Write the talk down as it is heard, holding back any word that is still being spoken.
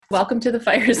Welcome to the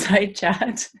Fireside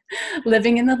Chat,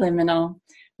 Living in the Liminal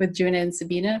with Juna and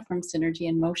Sabina from Synergy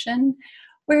in Motion,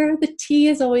 where the tea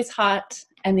is always hot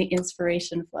and the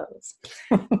inspiration flows.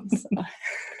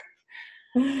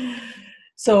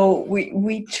 So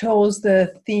we chose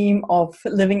the theme of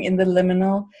living in the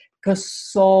liminal because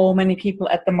so many people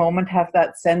at the moment have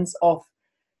that sense of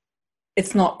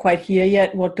it's not quite here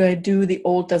yet. What do I do? The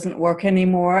old doesn't work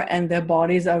anymore, and their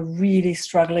bodies are really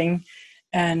struggling,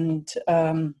 and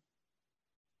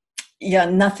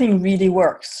nothing really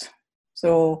works.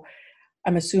 So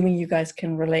I'm assuming you guys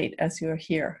can relate as you're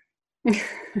here.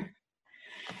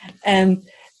 And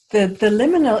the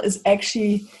liminal is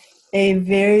actually a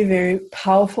very, very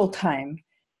powerful time.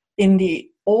 In the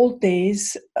old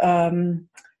days,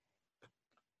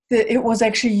 it was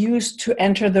actually used to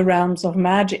enter the realms of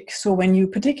magic. So when you,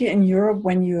 particularly in Europe,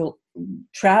 when you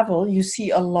travel, you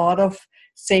see a lot of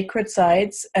sacred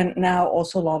sites and now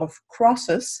also a lot of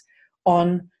crosses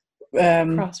on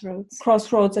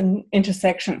crossroads and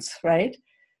intersections, right?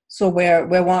 So where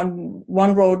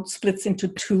one road splits into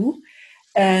two,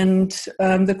 and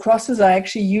the crosses are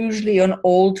actually usually on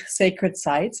old sacred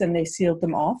sites, and they sealed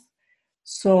them off.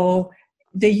 So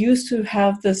they used to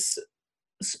have this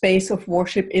space of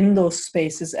worship in those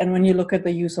spaces. And when you look at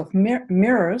the use of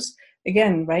mirrors,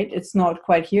 again, right, it's not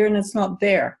quite here and it's not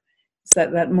there. It's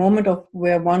that moment of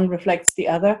where one reflects the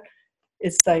other.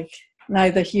 It's like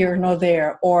neither here nor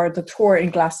there. Or the tour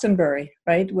in Glastonbury,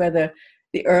 right, where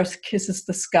the earth kisses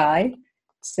the sky,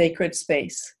 sacred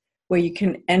space, where you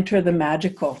can enter the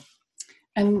magical.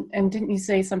 And didn't you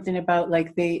say something about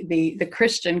like the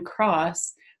Christian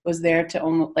cross was there to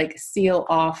almost like seal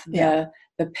off the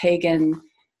pagan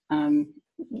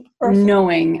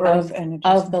knowing of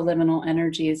the liminal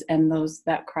energies and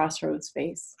that crossroad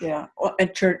space? Yeah,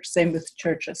 at church, same with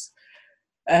churches.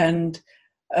 And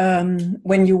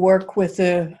when you work with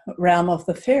the realm of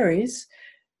the fairies,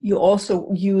 you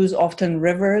also use often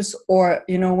rivers, or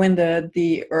when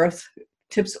the earth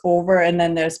tips over and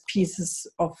then there's pieces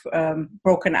of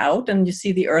broken out and you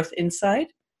see the earth inside.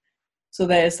 So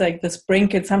there's like this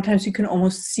brink, and sometimes you can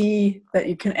almost see that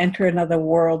you can enter another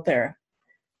world there.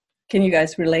 Can you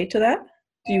guys relate to that?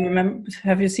 Do you remember?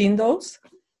 Have you seen those?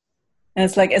 And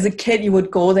it's like as a kid you would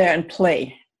go there and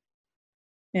play.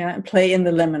 Yeah, and play in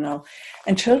the liminal.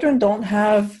 And children don't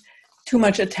have too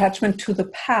much attachment to the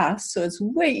past, so it's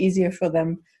way easier for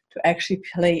them to actually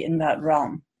play in that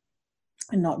realm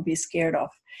and not be scared of.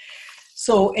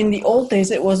 So in the old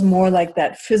days, it was more like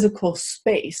that physical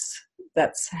space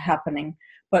that's happening.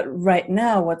 But right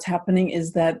now, what's happening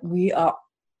is that we are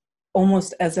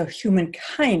almost as a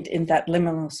humankind in that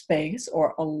liminal space,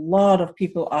 or a lot of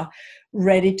people are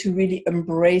ready to really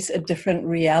embrace a different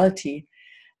reality.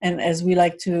 And as we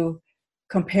like to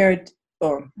compare it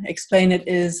or explain it,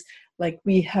 is like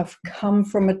we have come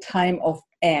from a time of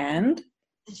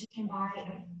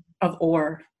of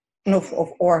or. No,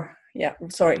 of or. Yeah,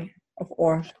 sorry, of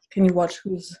or. Can you watch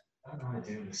who's?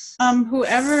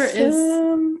 Whoever is.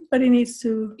 Somebody needs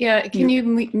to. Yeah, can you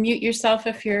mute yourself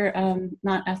if you're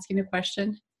not asking a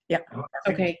question? Yeah.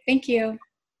 Okay, thank you.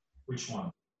 Which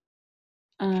one?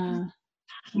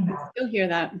 You'll hear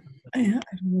that. Yeah,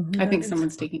 I think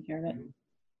someone's taking care of it.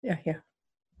 Yeah, here.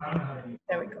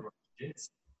 There we go.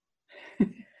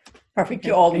 Perfect.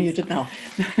 You're all muted now.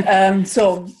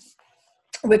 So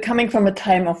we're coming from a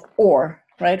time of or,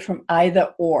 right? From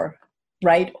either or,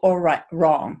 right or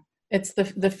wrong. It's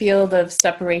the field of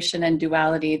separation and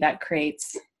duality that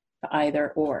creates the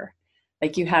either or.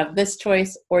 Like you have this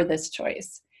choice or this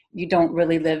choice. You don't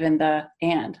really live in the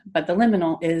and, but the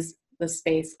liminal is the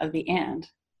space of the and.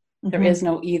 Mm-hmm. There is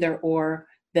no either or,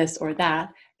 this or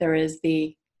that. There is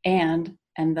the and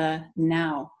the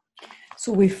now.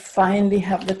 So we finally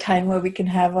have the time where we can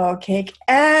have our cake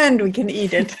and we can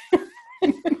eat it.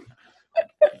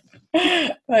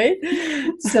 Right?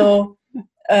 So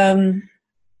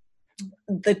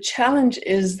the challenge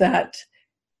is that,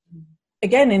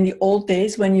 again, in the old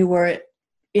days when you were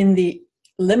in the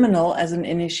liminal as an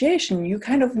initiation, you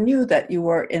kind of knew that you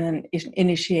were in an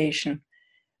initiation.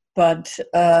 But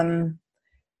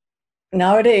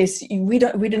nowadays we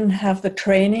didn't have the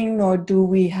training, nor do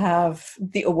we have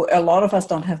a lot of us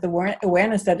don't have the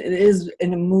awareness that it is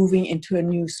moving into a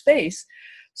new space.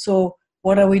 So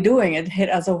what are we doing? It hit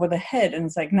us over the head, and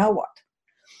it's like, now what?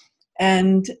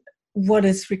 And what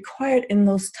is required in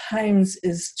those times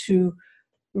is to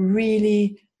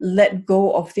really let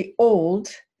go of the old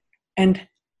and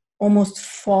almost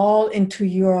fall into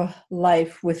your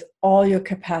life with all your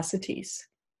capacities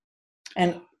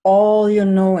and all your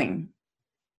knowing,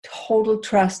 total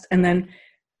trust, and then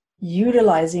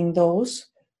utilizing those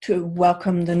to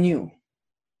welcome the new.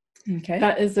 Okay.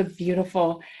 That is a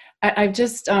beautiful. I've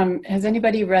just has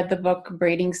anybody read the book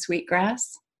Braiding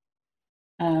Sweetgrass?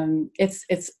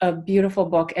 It's a beautiful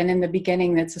book, and in the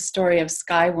beginning, it's a story of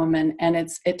Sky Woman, and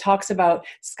it talks about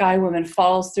Sky Woman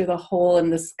falls through the hole in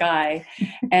the sky,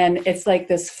 and it's like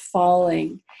this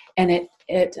falling, and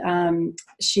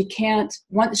she can't,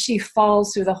 once she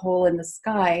falls through the hole in the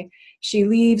sky, she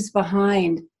leaves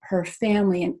behind her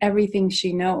family and everything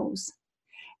she knows.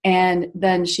 And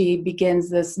then she begins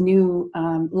this new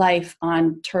life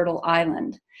on Turtle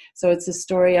Island. So it's a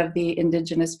story of the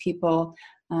indigenous people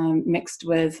mixed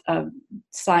with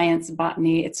science,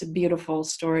 botany. It's a beautiful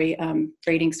story,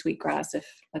 Braiding Sweetgrass, if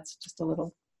that's just a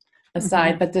little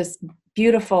aside, but this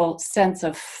beautiful sense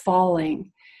of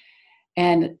falling.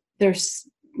 And there's,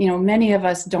 many of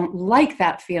us don't like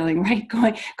that feeling, right?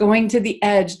 Going to the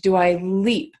edge, do I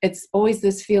leap? It's always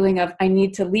this feeling of, I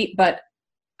need to leap, but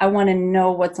I want to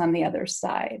know what's on the other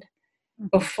side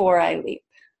before I leap.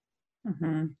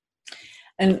 Mm-hmm.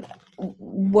 And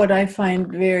what I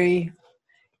find very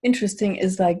interesting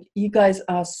is like, you guys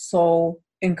are so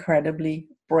incredibly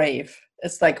brave.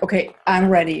 It's like, okay, I'm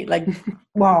ready. Like,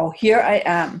 wow, here I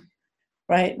am,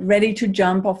 right? Ready to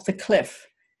jump off the cliff.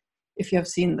 If you have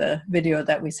seen the video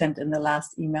that we sent in the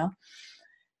last email.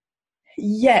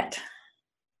 Yet,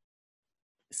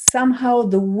 somehow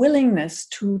the willingness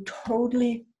to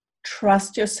totally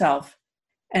trust yourself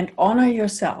and honor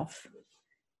yourself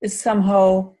is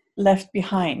somehow left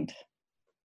behind.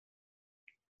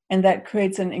 And that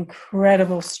creates an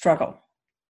incredible struggle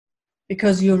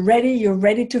because you're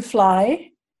ready to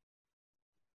fly,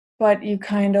 but you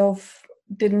kind of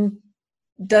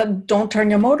don't turn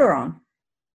your motor on.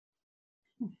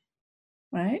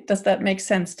 Right? Does that make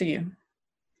sense to you?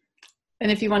 And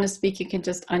if you want to speak, you can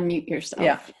just unmute yourself.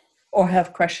 Yeah. Or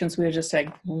have questions. We're just like,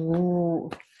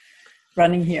 ooh,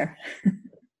 running here.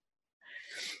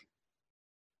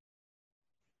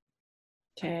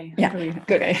 Okay. Yeah. Good.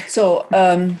 Okay. So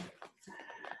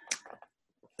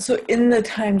in the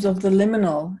times of the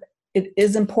liminal, it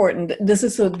is important. This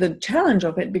is the challenge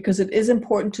of it, because it is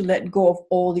important to let go of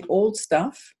all the old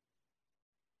stuff,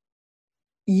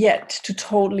 yet to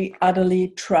totally, utterly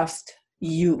trust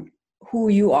you, who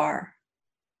you are.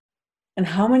 And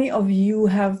how many of you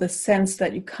have the sense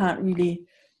that you can't really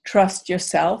trust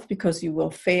yourself because you will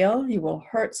fail, you will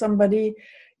hurt somebody,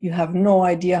 you have no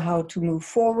idea how to move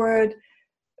forward,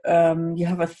 you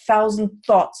have 1,000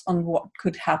 thoughts on what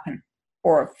could happen,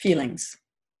 or feelings?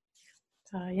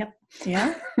 Yep.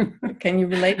 Yeah? Can you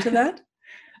relate to that?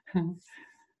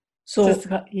 So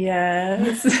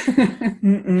yes.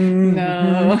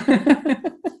 No.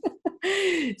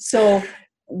 So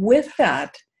with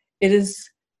that, it is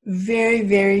very,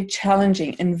 very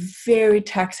challenging and very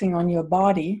taxing on your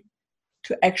body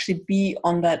to actually be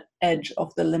on that edge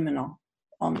of the liminal,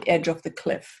 on the edge of the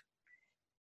cliff.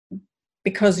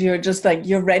 Because you're just like,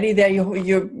 you're ready there,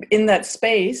 you're in that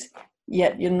space,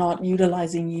 yet you're not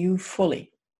utilizing you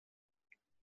fully.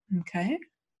 Okay?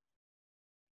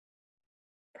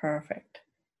 Perfect.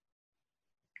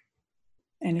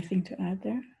 Anything to add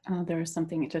there? There was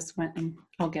something that just went, and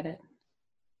I'll get it.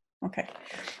 Okay.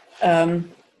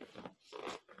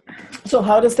 So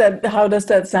how does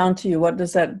that sound to you? What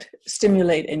does that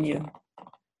stimulate in you?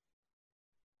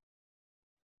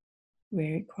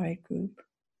 Very quiet group.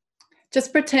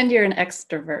 Just pretend you're an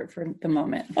extrovert for the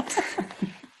moment.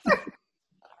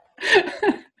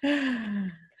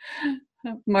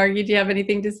 Margie, do you have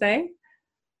anything to say?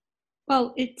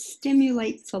 Well, it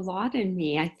stimulates a lot in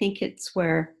me. I think it's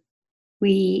where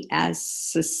we as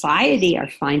society are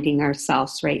finding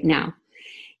ourselves right now.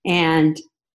 And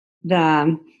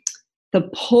the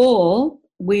pull,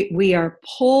 we are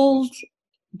pulled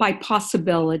by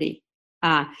possibility.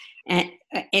 And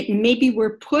maybe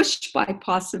we're pushed by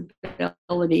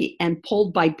possibility and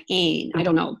pulled by pain. I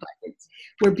don't know, but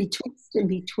we're betwixt and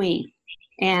between.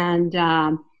 And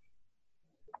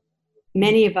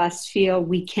many of us feel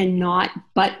we cannot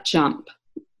but jump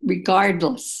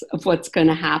regardless of what's going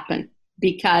to happen,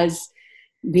 because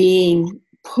being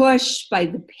pushed by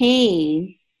the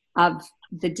pain of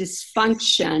the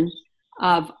dysfunction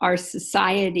of our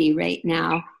society right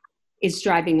now is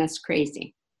driving us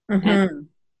crazy. Mm-hmm. And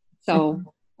so,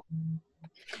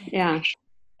 yeah.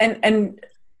 And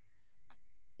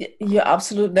you're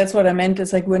absolutely, that's what I meant.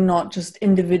 It's like, we're not just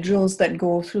individuals that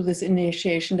go through this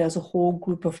initiation. There's a whole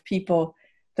group of people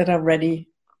that are ready,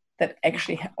 that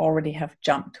actually already have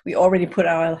jumped. We already put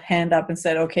our hand up and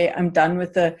said, okay, I'm done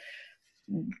with the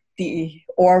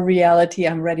or reality.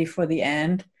 I'm ready for the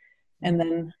end. And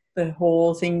then the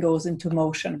whole thing goes into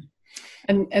motion.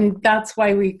 And that's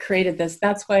why we created this.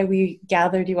 That's why we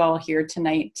gathered you all here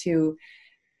tonight, to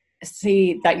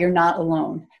see that you're not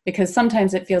alone, because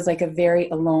sometimes it feels like a very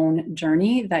alone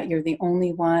journey, that you're the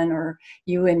only one, or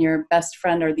you and your best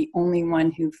friend are the only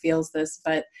one who feels this.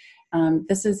 But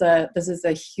this is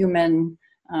a human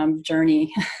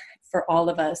journey for all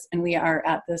of us, and we are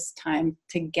at this time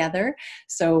together.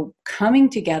 So coming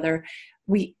together,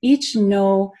 we each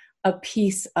know a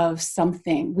piece of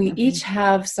something. We each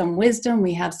have some wisdom,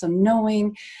 we have some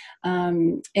knowing,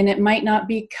 and it might not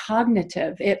be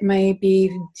cognitive. It may be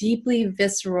deeply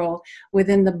visceral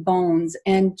within the bones.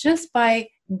 And just by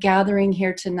gathering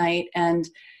here tonight, and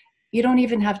you don't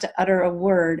even have to utter a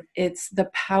word, it's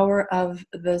the power of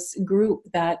this group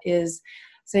that is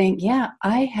saying, yeah,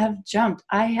 I have jumped,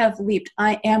 I have leaped,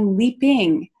 I am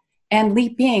leaping and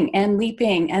leaping and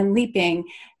leaping and leaping.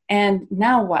 And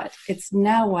now what? It's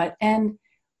now what? And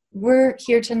we're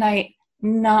here tonight,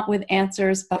 not with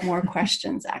answers, but more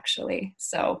questions, actually.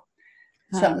 So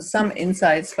some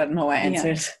insights, but no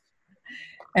answers.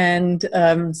 Yeah.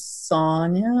 And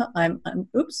Sonia, I'm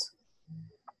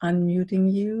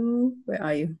unmuting you. Where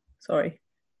are you? Sorry.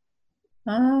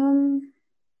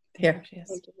 Here she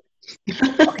is.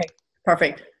 Okay,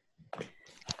 perfect.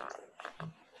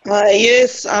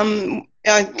 Yes,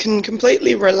 I can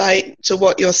completely relate to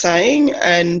what you're saying,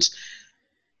 and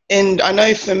I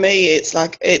know for me it's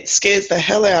like it scares the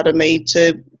hell out of me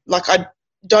to, like, I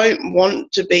don't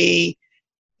want to be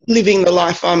living the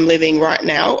life I'm living right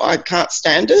now. I can't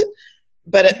stand it,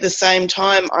 but at the same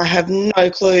time I have no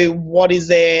clue what is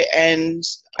there, and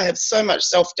I have so much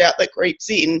self-doubt that creeps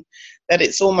in that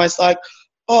it's almost like,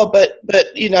 oh, but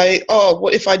you know, oh,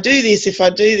 what if I do this,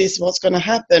 what's going to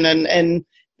happen? And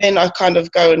then I kind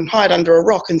of go and hide under a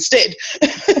rock instead.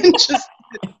 Just,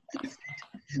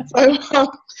 so,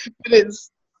 but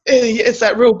it's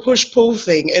that real push-pull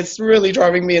thing. It's really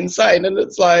driving me insane. And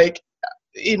it's like,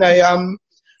 you know,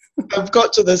 I've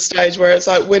got to the stage where it's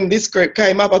like when this group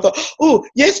came up, I thought, oh,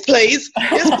 yes, please.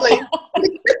 Yes, please.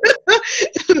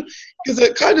 Because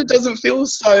it kind of doesn't feel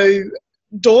so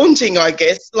daunting, I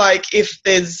guess, like if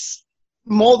there's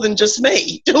more than just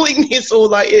me doing this, or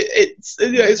like it's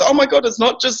you know, it's, oh my God, it's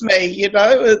not just me, you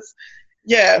know, it's,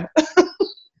 yeah.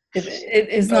 It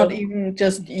is not even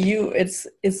just you, it's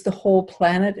the whole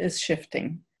planet is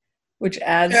shifting, which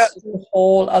adds a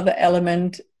whole other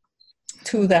element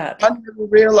to that. I never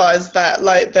realized that,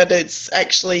 like, that it's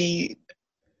actually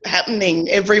happening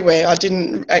everywhere. I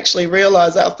didn't actually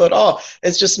realize that. I thought, oh,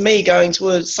 it's just me going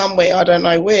to somewhere, I don't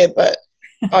know where, but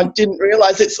I didn't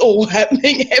realize it's all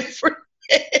happening everywhere.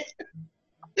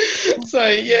 So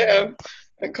yeah,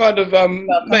 it kind of Welcome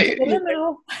to the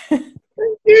liminal.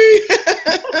 Thank you.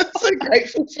 So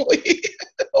grateful for you.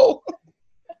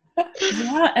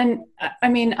 yeah, and I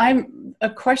mean, a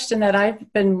question that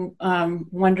I've been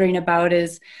wondering about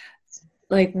is,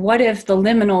 like, what if the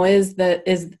liminal is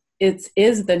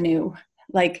the new,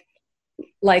 like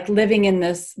living in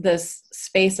this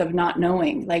space of not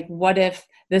knowing. Like, what if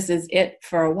this is it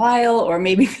for a while, or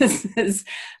maybe this is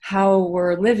how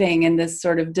we're living in this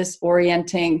sort of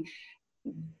disorienting,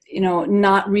 you know,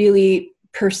 not really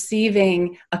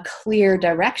perceiving a clear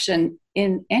direction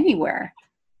in anywhere,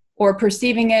 or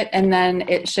perceiving it and then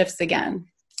it shifts again.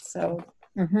 So,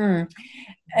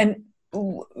 and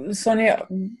Sonia,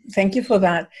 thank you for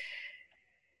that.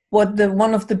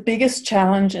 One of the biggest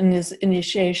challenge in this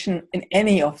initiation, in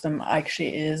any of them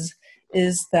actually, is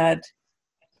that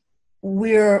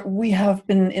we have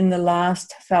been in the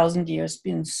last 1,000 years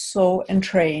been so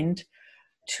entrained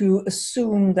to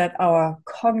assume that our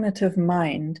cognitive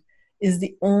mind is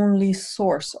the only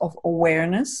source of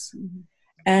awareness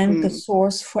and the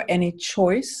source for any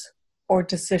choice or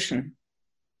decision.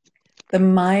 The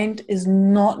mind is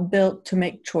not built to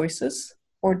make choices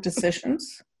or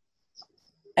decisions.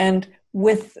 And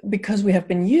because we have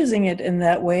been using it in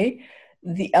that way,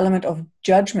 the element of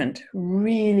judgment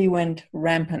really went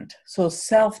rampant. So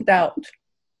self-doubt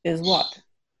is what?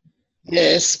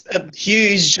 Yes, a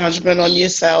huge judgment on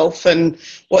yourself and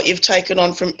what you've taken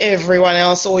on from everyone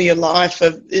else all your life.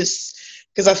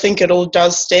 Because I think it all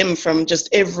does stem from just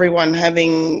everyone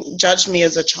having judged me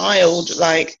as a child.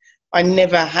 Like, I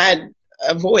never had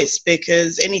a voice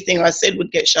because anything I said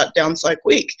would get shut down so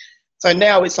quick. So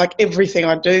now it's like everything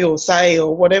I do or say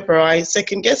or whatever, I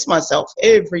second guess myself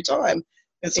every time.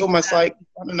 It's almost like,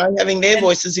 I don't know, having their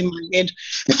voices in my head.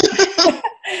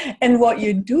 And what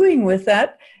you're doing with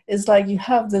that is, like, you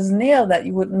have this nail that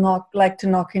you would like to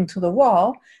knock into the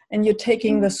wall, and you're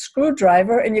taking the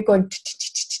screwdriver and you're going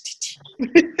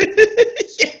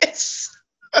yes.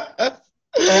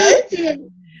 Right?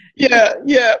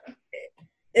 Yeah.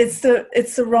 It's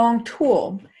the wrong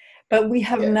tool, but we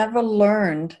have never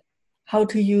learned how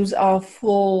to use our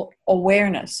full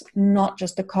awareness, not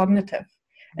just the cognitive.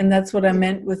 And that's what I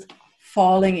meant with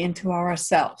falling into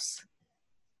ourselves,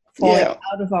 falling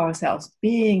out of ourselves,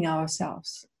 being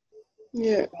ourselves.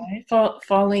 Yeah. Right?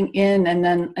 Falling in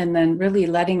and then really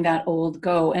letting that old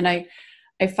go. And I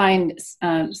find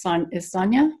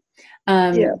Sonia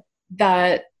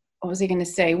that, what was I going to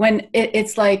say? When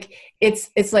it's like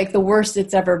the worst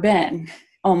it's ever been,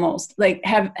 almost. Like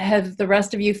have the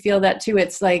rest of you feel that too?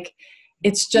 It's like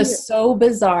it's just so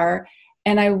bizarre,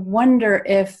 and I wonder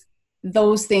if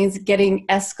those things getting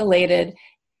escalated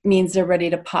means they're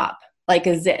ready to pop like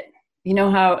a zit. You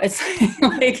know how it's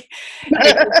like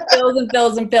it fills and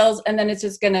fills and fills, and then it's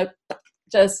just gonna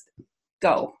just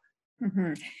go.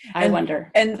 Mm-hmm. I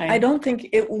wonder. And I don't think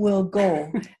it will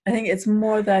go. I think it's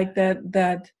more like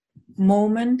that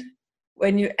moment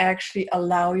when you actually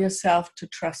allow yourself to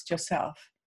trust yourself.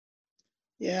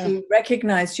 Yeah. To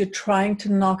recognize you're trying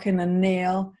to knock in a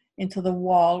nail into the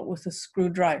wall with a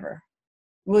screwdriver.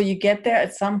 Will you get there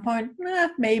at some point?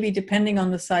 Maybe, depending on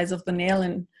the size of the nail,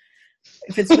 and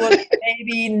if it's wood,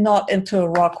 maybe not into a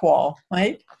rock wall,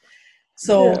 right?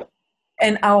 So,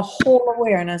 and our whole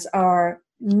awareness, our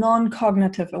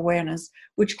non-cognitive awareness,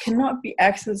 which cannot be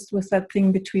accessed with that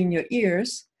thing between your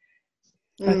ears,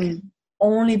 but can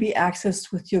only be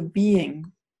accessed with your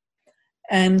being.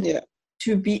 And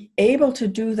to be able to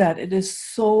do that, it is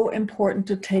so important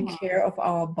to take care of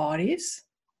our bodies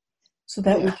so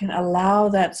that we can allow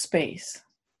that space.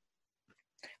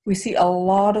 We see a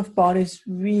lot of bodies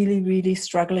really, really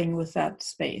struggling with that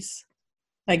space,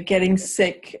 like getting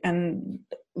sick. And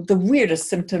the weirdest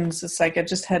symptoms is like I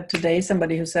just had today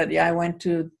somebody who said, I went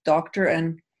to doctor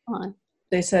and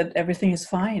they said everything is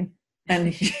fine.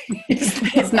 And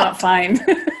he's not fine.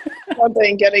 I've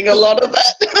been getting a lot of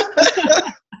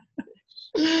that.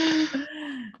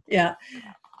 Yeah.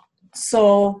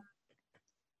 So,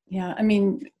 yeah, I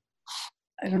mean,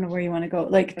 I don't know where you want to go.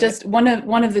 Like, just one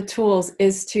of the tools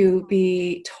is to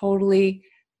be totally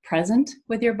present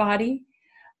with your body.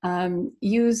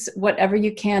 Use whatever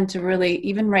you can to really,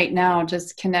 even right now,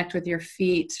 just connect with your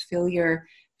feet, feel your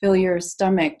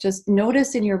stomach. Just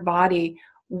notice in your body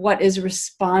what is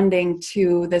responding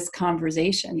to this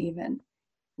conversation. Even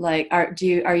like, are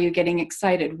you getting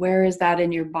excited? Where is that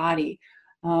in your body?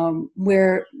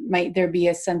 Where might there be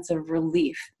a sense of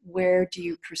relief? Where do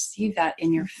you perceive that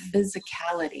in your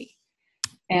physicality?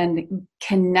 And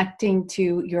connecting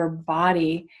to your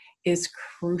body is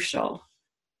crucial.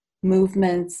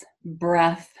 Movements,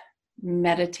 breath,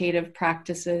 meditative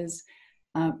practices,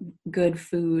 good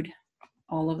food,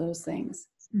 all of those things.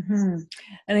 Mm-hmm.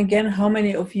 And again, how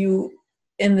many of you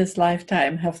in this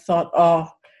lifetime have thought,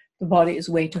 the body is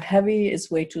way too heavy, it's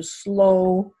way too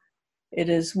slow, it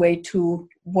is way too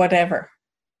whatever.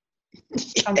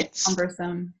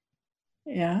 Cumbersome.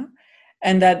 Yeah.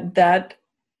 And that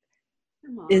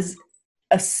is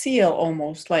a seal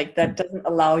almost, like that doesn't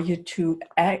allow you to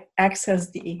access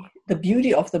the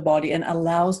beauty of the body and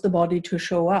allows the body to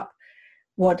show up.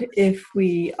 What if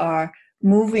we are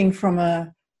moving from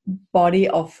a body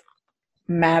of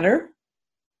matter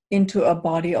into a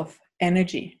body of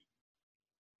energy?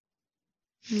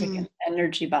 Like an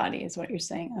energy body is what you're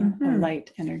saying, a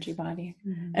light energy body.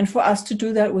 Mm-hmm. And for us to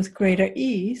do that with greater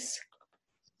ease,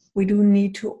 we do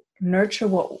need to nurture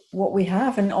what we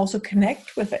have and also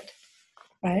connect with it,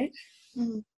 right?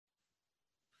 Mm-hmm.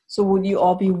 So would you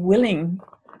all be willing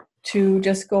to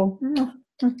just go,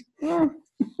 yum,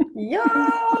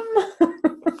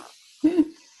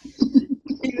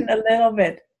 even a little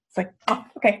bit? It's like,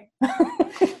 okay.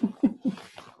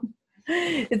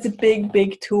 It's a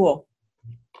big tool.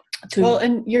 Well,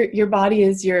 and your body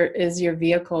is your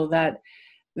vehicle that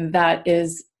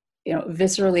is,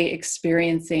 viscerally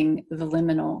experiencing the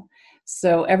liminal.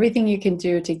 So everything you can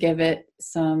do to give it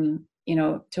some,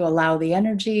 to allow the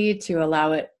energy, to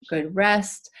allow it good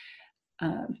rest,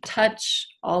 touch,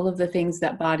 all of the things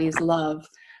that bodies love,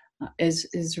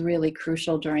 is really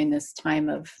crucial during this time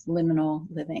of liminal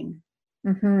living.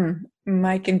 Mm-hmm.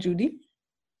 Mike and Judy,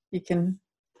 you can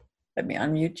let me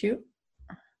unmute you.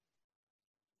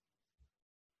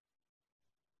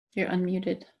 You're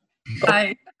unmuted.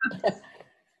 Hi.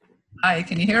 Hi,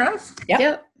 can you hear us?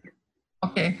 Yep.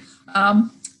 Okay.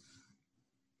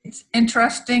 It's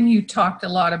interesting. You talked a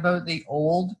lot about the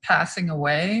old passing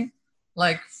away.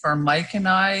 Like for Mike and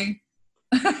I,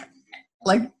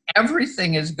 like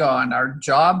everything is gone. Our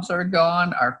jobs are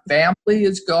gone. Our family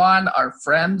is gone. Our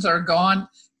friends are gone.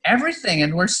 Everything.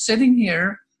 And we're sitting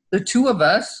here, the two of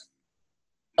us,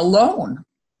 alone.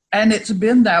 And it's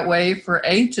been that way for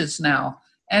ages now.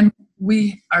 And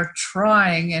we are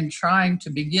trying to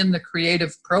begin the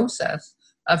creative process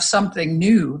of something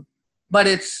new, but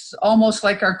it's almost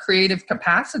like our creative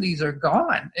capacities are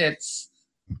gone. It's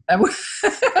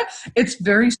it's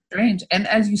very strange. And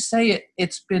as you say,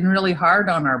 it's been really hard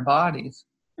on our bodies.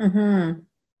 Mm-hmm.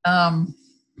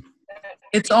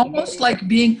 It's almost like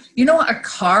being, you know, a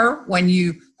car when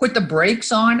you put the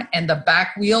brakes on and the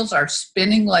back wheels are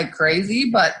spinning like crazy,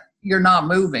 but you're not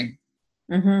moving.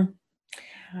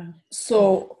 Mm-hmm.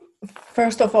 So,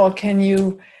 first of all, can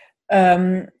you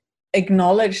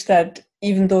acknowledge that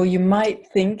even though you might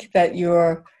think that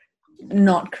you're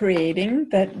not creating,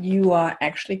 that you are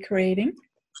actually creating?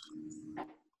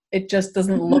 It just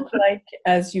doesn't look like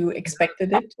as you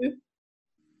expected it to?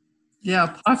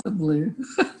 Yeah, possibly.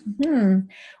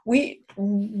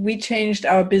 We changed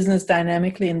our business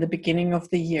dynamically in the beginning of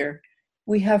the year.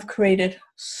 We have created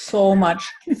so much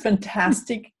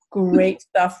fantastic, great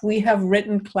stuff. We have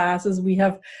written classes. We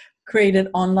have created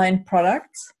online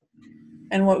products.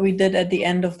 And what we did at the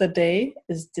end of the day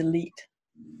is delete.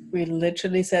 We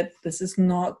literally said, this is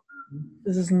not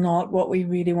what we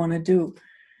really want to do.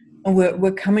 And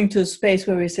we're coming to a space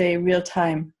where we say real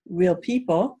time, real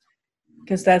people,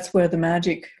 because that's where the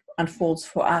magic unfolds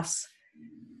for us.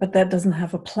 But that doesn't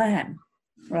have a plan,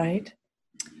 right?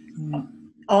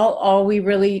 All we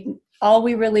really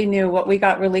knew, what we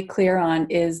got really clear on,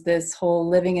 is this whole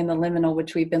living in the liminal,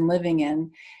 which we've been living in,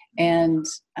 and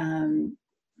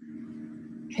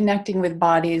connecting with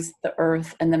bodies, the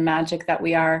earth, and the magic that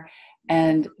we are.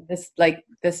 And this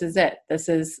is it. This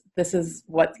is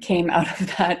what came out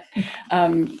of that,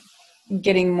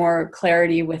 getting more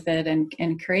clarity with it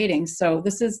and creating. So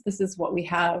this is what we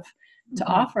have to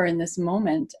offer in this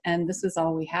moment, and this is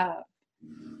all we have.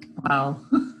 Wow.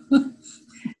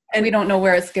 And we don't know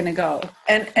where it's going to go.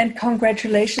 And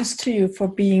congratulations to you for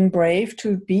being brave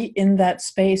to be in that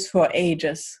space for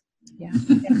ages. Yeah.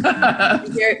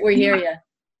 we hear you.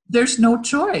 There's no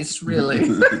choice, really.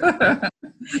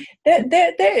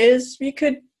 There is. You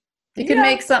could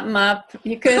make something up.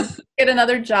 You could get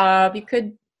another job. You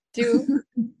could do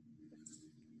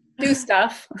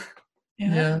stuff.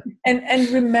 Yeah. And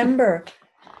remember,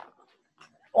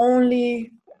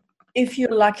 only, if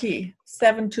you're lucky,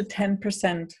 7 to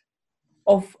 10%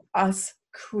 of us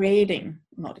creating,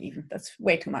 not even, that's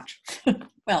way too much.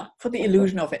 Well, for the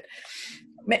illusion of it,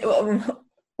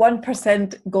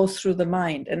 1% goes through the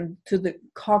mind and to the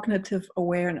cognitive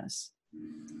awareness.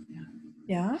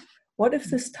 Yeah. What if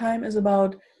this time is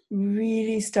about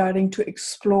really starting to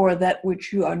explore that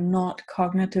which you are not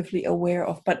cognitively aware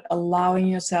of, but allowing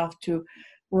yourself to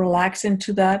relax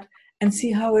into that and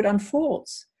see how it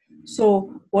unfolds?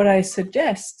 So what I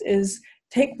suggest is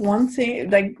take one thing,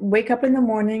 like wake up in the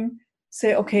morning,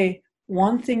 say, okay,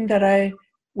 one thing that I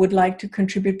would like to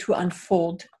contribute to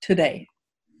unfold today.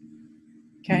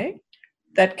 Okay?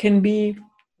 That can be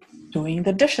doing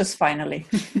the dishes finally.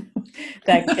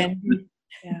 That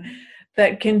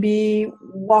can be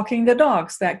walking the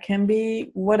dogs. That can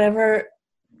be whatever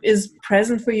is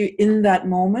present for you in that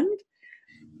moment.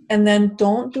 And then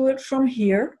don't do it from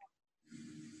here,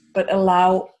 but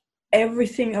allow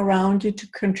everything around you to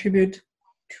contribute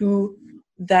to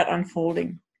that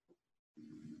unfolding.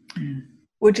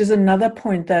 Which is another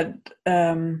point that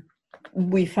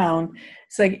we found.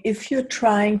 It's like, if you're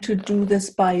trying to do this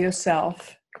by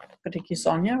yourself, particularly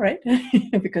Sonia, right?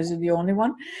 Because you're the only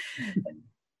one.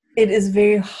 It is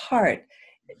very hard.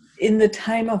 In the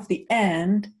time of the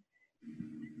end,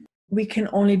 we can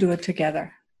only do it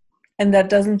together. And that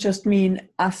doesn't just mean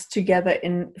us together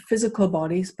in physical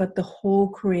bodies, but the whole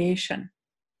creation.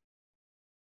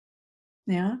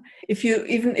 Yeah.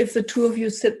 Even if the two of you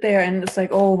sit there and it's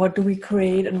like, oh, what do we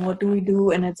create and what do we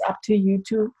do? And it's up to you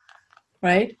two,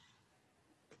 right?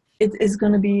 It is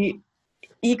going to be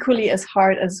equally as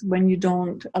hard as when you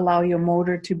don't allow your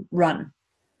motor to run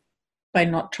by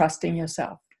not trusting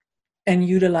yourself and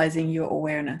utilizing your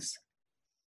awareness.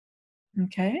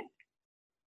 Okay?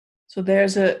 So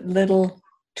there's a little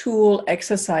tool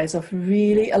exercise of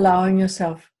really allowing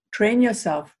yourself, train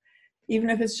yourself, even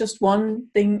if it's just one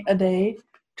thing a day,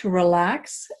 to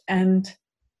relax and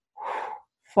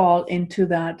fall into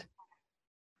that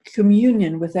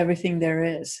communion with everything there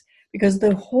is. Because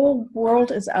the whole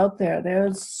world is out there.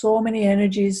 There's so many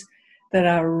energies that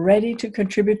are ready to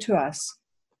contribute to us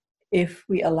if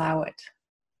we allow it.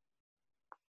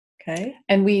 Okay?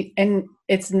 And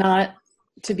it's not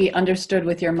to be understood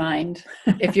with your mind.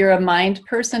 If you're a mind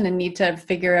person and need to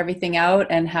figure everything out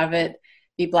and have it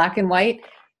be black and white,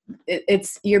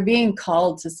 you're being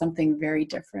called to something very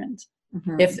different.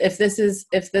 Mm-hmm. If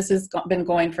this has been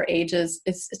going for ages,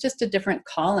 it's just a different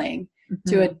calling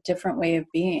to a different way of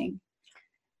being.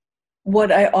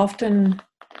 What I often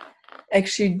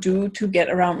actually do to get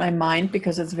around my mind,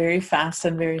 because it's very fast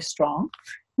and very strong,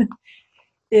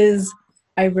 is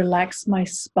I relax my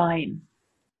spine.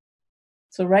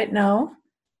 So right now,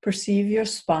 perceive your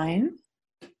spine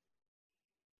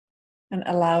and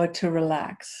allow it to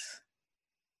relax.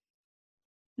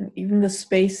 And even the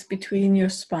space between your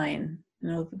spine,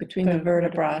 between the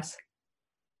vertebrae,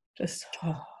 just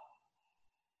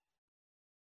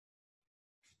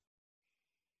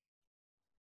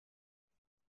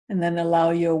and then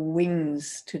allow your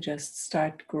wings to just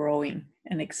start growing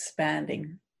and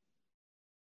expanding.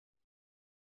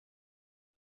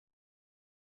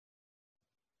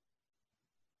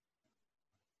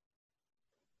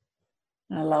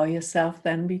 And allow yourself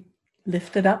then be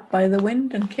lifted up by the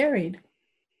wind and carried.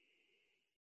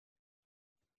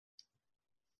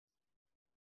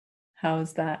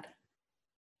 How's that?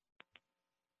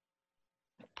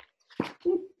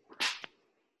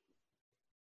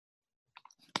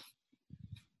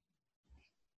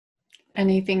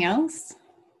 Anything else?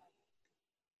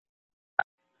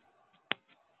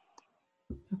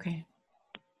 Okay.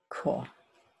 Cool.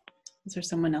 Is there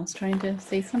someone else trying to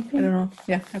say something? I don't know.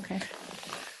 Yeah. Okay.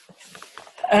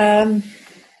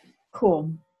 Cool.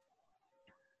 Do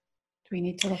we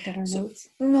need to look at our notes?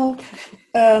 No.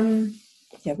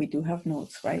 Yeah, we do have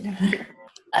notes, right?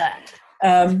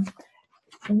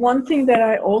 One thing that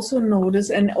I also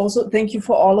noticed, and also thank you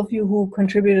for all of you who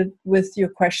contributed with your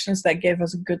questions that gave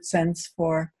us a good sense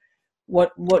for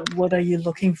what are you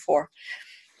looking for.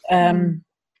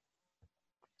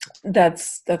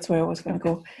 That's where I was going to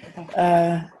go.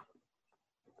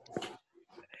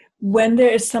 When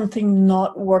there is something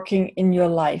not working in your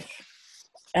life,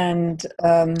 and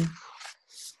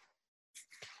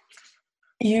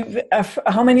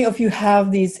how many of you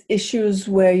have these issues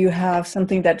where you have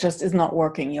something that just is not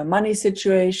working? Your money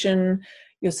situation,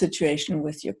 your situation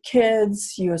with your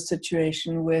kids, your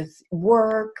situation with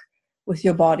work, with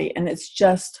your body, and it's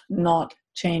just not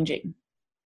changing.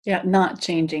 Yeah, not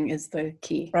changing is the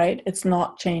key. Right? It's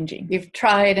not changing. You've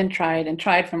tried and tried and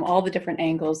tried from all the different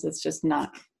angles. It's just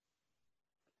not.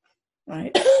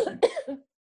 Right?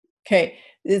 Okay.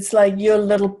 It's like your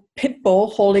little pit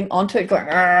bull holding onto it going,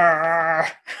 and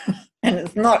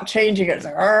it's not changing. It's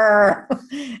like,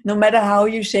 no matter how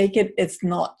you shake it, it's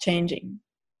not changing.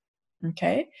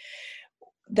 Okay?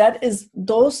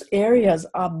 Those areas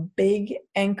are big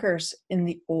anchors in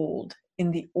the old, in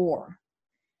the ore.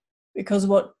 Because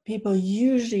what people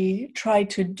usually try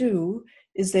to do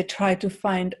is they try to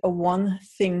find a one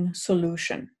thing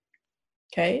solution.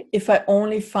 Okay, if I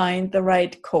only find the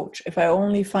right coach, if I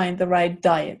only find the right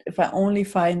diet, if I only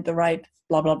find the right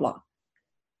blah, blah, blah,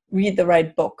 read the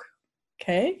right book.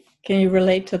 Okay, can you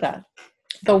relate to that?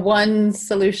 The one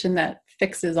solution that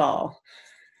fixes all.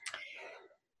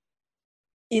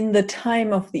 In the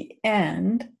time of the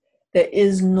end, there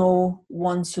is no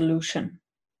one solution.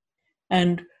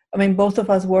 And I mean, both of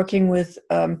us working with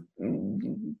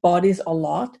bodies a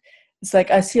lot, it's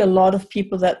like I see a lot of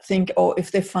people that think, oh,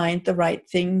 if they find the right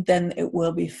thing, then it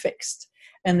will be fixed.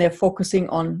 And they're focusing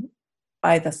on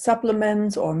either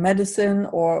supplements or medicine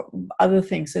or other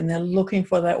things, and they're looking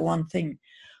for that one thing.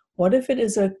 What if it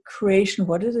is a creation?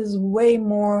 What if it is way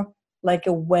more like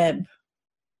a web?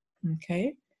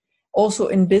 Okay. Also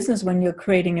in business, when you're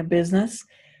creating a business,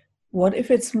 what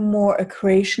if it's more a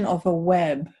creation of a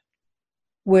web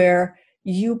where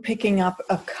you picking up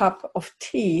a cup of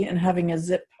tea and having a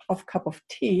zip of cup of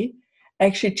tea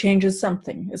actually changes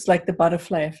something. It's like the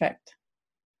butterfly effect.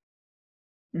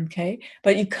 Okay,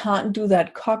 but you can't do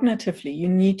that cognitively. You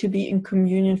need to be in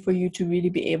communion for you to really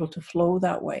be able to flow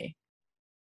that way.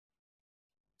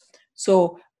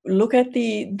 So look at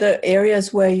the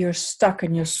areas where you're stuck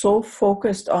and you're so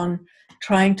focused on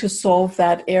trying to solve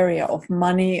that area of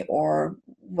money or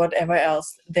whatever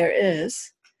else there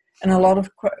is. And a lot of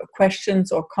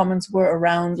questions or comments were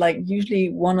around like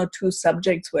usually one or two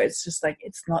subjects where it's just like,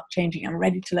 it's not changing. I'm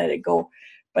ready to let it go.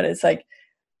 But it's like,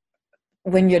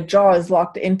 when your jaw is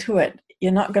locked into it,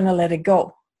 you're not going to let it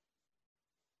go.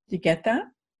 You get that?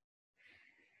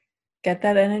 Get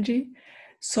that energy?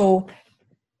 So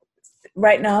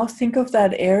right now, think of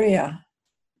that area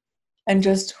and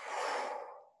just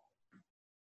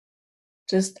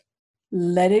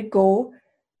let it go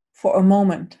for a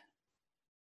moment.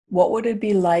 What would it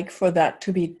be like for that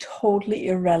to be totally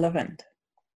irrelevant?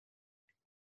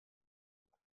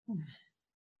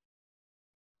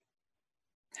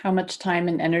 How much time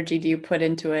and energy do you put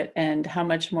into it, and how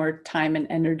much more time and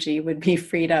energy would be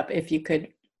freed up if you could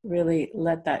really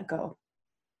let that go?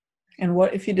 And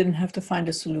what if you didn't have to find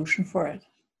a solution for it?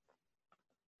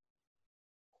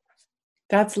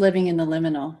 That's living in the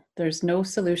liminal. There's no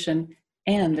solution.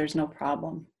 and there's no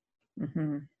problem.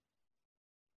 Mm-hmm.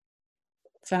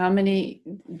 So how many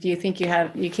do you think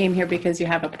you came here because you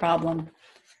have a problem?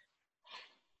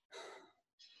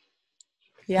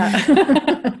 Yeah.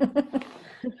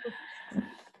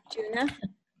 Juna?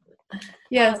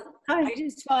 Yes. Hi.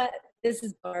 This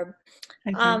is Barb.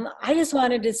 Okay. I just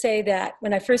wanted to say that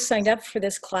when I first signed up for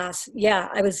this class, yeah,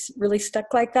 I was really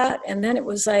stuck like that. And then it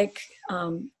was like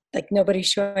nobody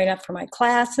showing up for my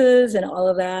classes and all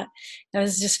of that. I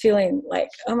was just feeling like,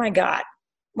 oh my God,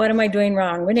 what am I doing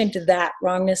wrong? Went into that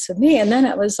wrongness of me. And then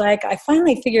it was like, I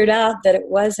finally figured out that it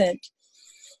wasn't,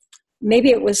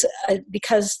 maybe it was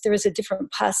because there was a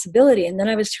different possibility. And then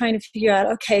I was trying to figure out,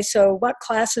 okay, so what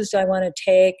classes do I want to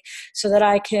take so that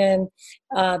I can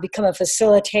become a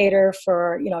facilitator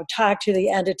for, talk to the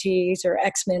entities or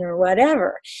X-Men or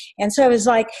whatever. And so I was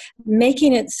like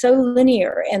making it so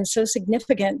linear and so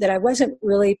significant that I wasn't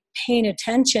really paying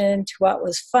attention to what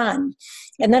was fun.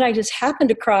 And then I just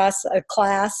happened across a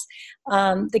class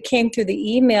that came through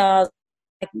the email.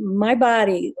 My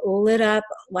body lit up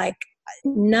like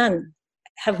none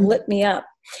have lit me up.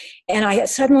 And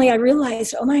I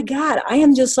realized, oh my God, I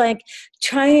am just like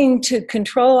trying to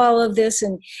control all of this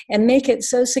and make it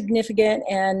so significant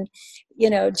and,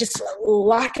 just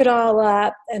lock it all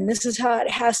up. And this is how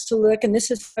it has to look. And this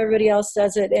is how everybody else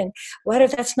does it. And what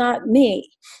if that's not me?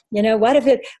 What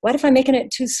if I'm making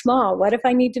it too small? What if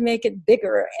I need to make it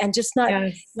bigger and just not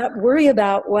worry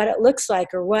about what it looks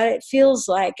like or what it feels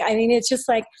like? I mean, it's just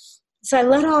like, so I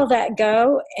let all that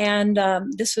go, and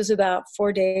this was about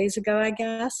 4 days ago, I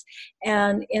guess.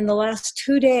 And in the last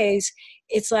 2 days,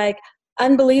 it's like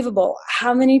unbelievable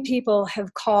how many people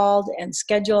have called and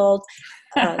scheduled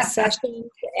sessions.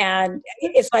 And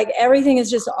it's like everything is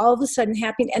just all of a sudden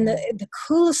happening. And the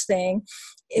coolest thing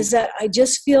is that I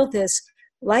just feel this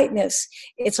lightness.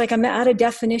 It's like I'm out of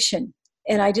definition,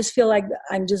 and I just feel like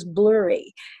I'm just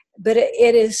blurry. But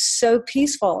it is so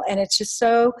peaceful, and it's just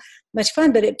so much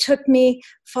fun. But it took me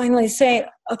finally saying,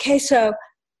 okay, so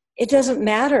it doesn't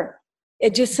matter.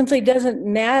 It just simply doesn't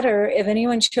matter if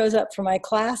anyone shows up for my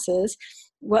classes.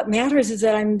 What matters is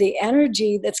that I'm the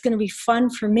energy that's going to be fun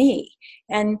for me.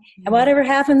 And whatever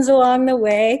happens along the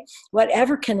way,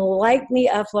 whatever can light me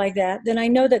up like that, then I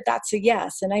know that that's a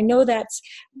yes. And I know that's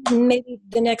maybe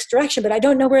the next direction, but I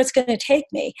don't know where it's going to take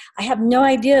me. I have no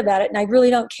idea about it, and I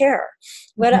really don't care.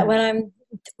 What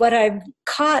I've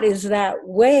caught is that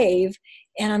wave,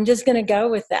 and I'm just going to go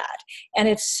with that. And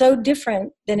it's so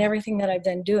different than everything that I've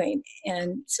been doing.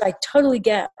 And so I totally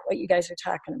get what you guys are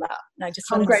talking about. And I just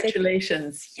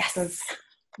congratulations. Yes. That's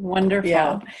wonderful.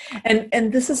 Yeah.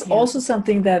 And this is also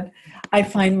something that I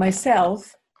find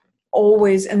myself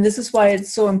always, and this is why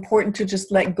it's so important to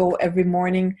just let go every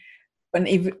morning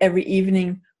and every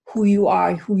evening who you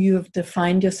are, who you have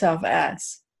defined yourself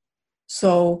as.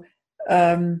 So,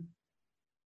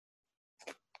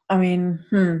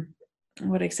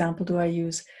 what example do I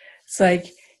use? It's like,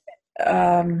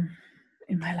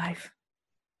 in my life,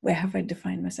 where have I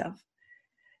defined myself?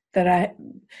 That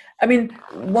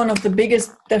one of the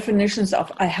biggest definitions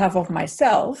I have of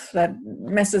myself that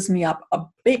messes me up a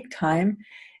big time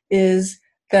is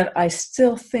that I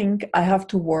still think I have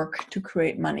to work to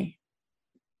create money.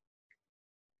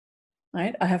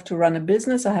 Right? I have to run a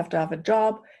business. I have to have a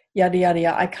job, yada, yada,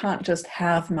 yada. I can't just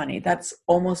have money. That's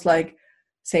almost like,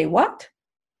 say what?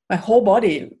 My whole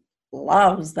body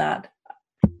loves that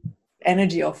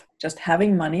energy of just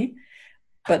having money.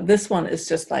 But this one is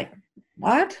just like,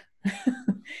 what?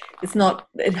 It's not,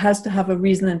 it has to have a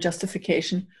reason and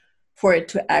justification for it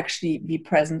to actually be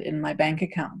present in my bank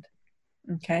account.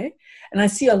 Okay. And I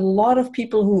see a lot of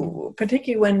people who,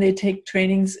 particularly when they take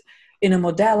trainings in a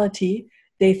modality,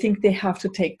 they think they have to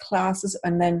take classes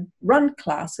and then run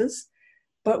classes.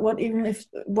 But what if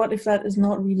that is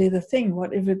not really the thing?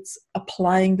 What if it's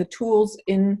applying the tools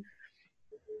in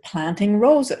planting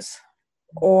roses?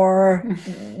 Or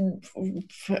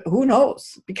who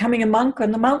knows, becoming a monk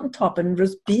on the mountaintop and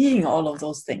just being all of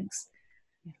those things,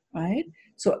 right?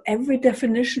 So every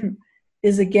definition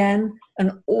is again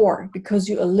an or, because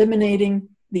you're eliminating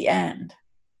the and.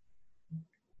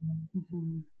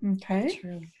 Okay.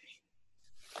 True.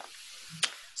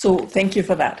 So thank you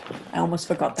for that. I almost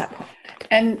forgot that part.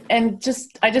 And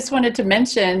I just wanted to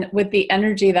mention, with the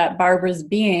energy that Barbara's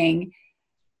being,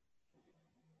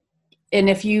 and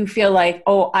if you feel like,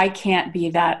 oh, I can't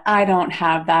be that, I don't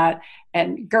have that,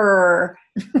 and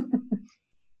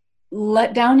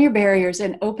let down your barriers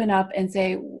and open up and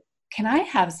say, can I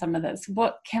have some of this?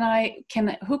 Who can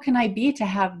I be to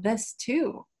have this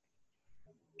too?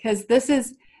 Because this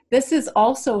is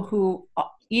also who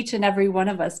each and every one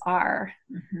of us are,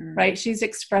 right? She's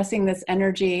expressing this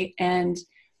energy. And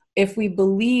if we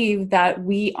believe that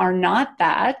we are not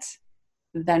that,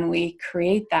 then we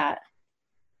create that.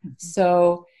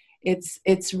 So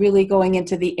it's really going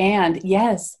into the and.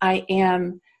 Yes, I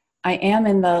am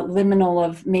in the liminal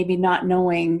of maybe not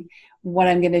knowing what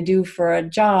I'm going to do for a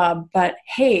job, but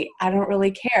hey, I don't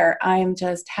really care. I'm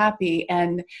just happy.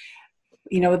 And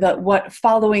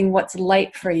following what's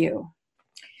light for you.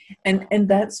 And in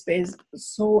that space,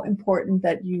 so important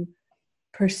that you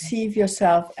perceive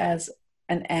yourself as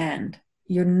an and.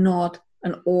 You're not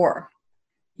an or.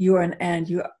 You're an and.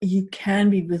 You can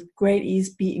be with great ease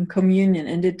be in communion.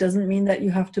 And it doesn't mean that you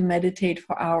have to meditate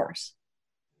for hours.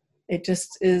 It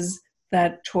just is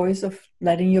that choice of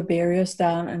letting your barriers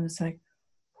down, and it's like,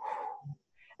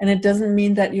 and it doesn't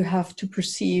mean that you have to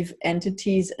perceive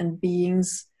entities and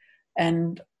beings,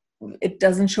 and it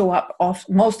doesn't show up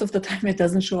most of the time. It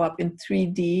doesn't show up in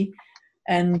 3D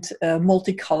and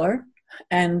multicolor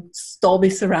and Dolby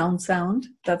surround sound.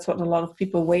 That's what a lot of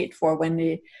people wait for when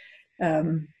they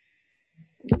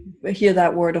hear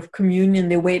that word of communion.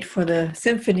 They wait for the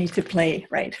symphony to play,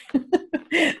 right?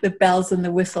 The bells and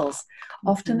the whistles.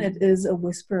 Often it is a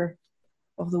whisper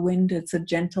of the wind. It's a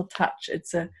gentle touch.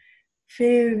 It's a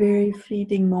very, very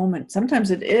fleeting moment. Sometimes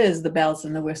it is the bells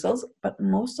and the whistles, but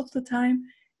most of the time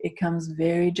it comes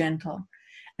very gentle.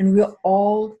 And we're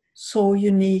all so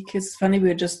unique. It's funny,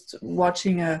 we're just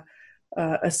watching a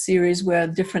series where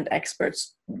different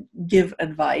experts give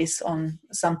advice on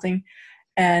something.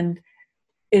 And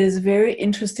it is very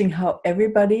interesting how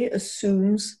everybody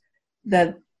assumes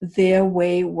that their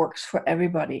way works for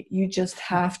everybody. You just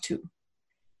have to.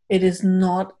 It is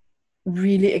not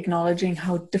really acknowledging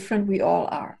how different we all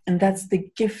are. And that's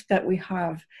the gift that we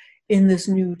have in this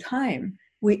new time.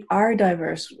 We are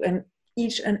diverse, and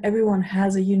each and everyone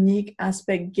has a unique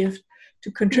aspect, gift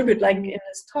to contribute. Like in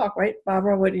this talk, right,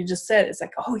 Barbara, what you just said, it's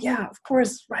like, oh yeah, of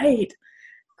course, right,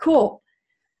 cool.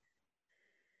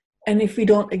 And if we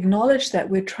don't acknowledge that,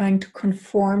 we're trying to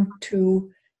conform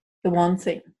to the one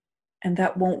thing, and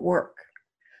that won't work.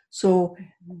 So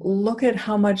look at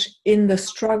how much in the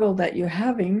struggle that you're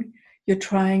having, you're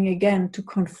trying again to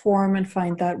conform and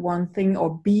find that one thing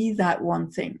or be that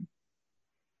one thing.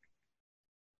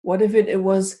 What if it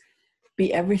was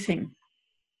be everything?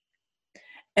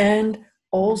 And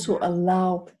also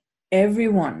allow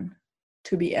everyone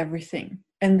to be everything.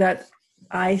 And that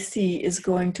I see is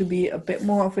going to be a bit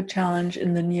more of a challenge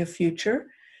in the near future,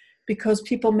 because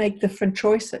people make different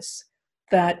choices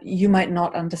that you might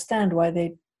not understand why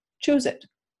they choose it,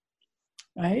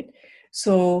 right?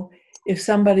 So if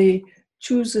somebody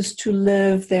chooses to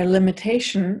live their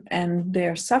limitation and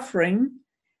their suffering,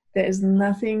 there is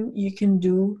nothing you can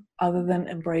do other than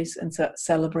embrace and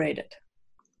celebrate it.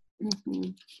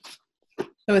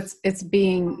 So it's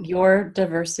being your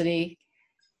diversity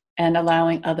and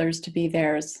allowing others to be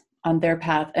theirs on their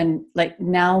path. And like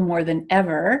now more than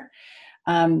ever,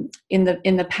 in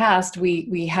the past,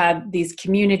 we had these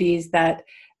communities that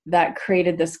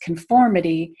created this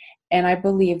conformity. And I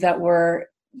believe that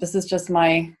this is just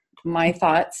my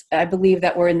thoughts. I believe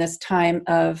that we're in this time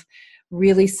of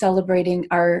really celebrating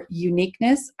our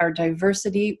uniqueness, our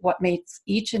diversity, what makes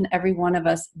each and every one of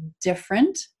us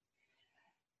different.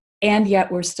 And yet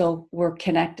we're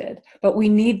connected. But we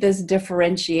need this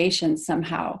differentiation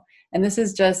somehow. And this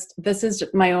is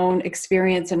my own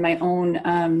experience and my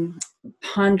own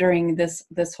pondering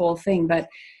this whole thing. But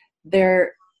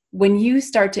when you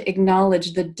start to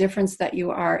acknowledge the difference that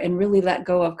you are and really let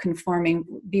go of conforming,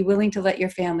 be willing to let your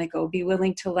family go, be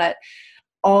willing to let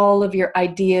all of your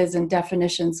ideas and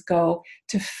definitions go,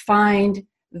 to find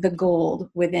the gold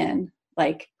within.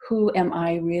 Like, who am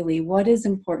I really? What is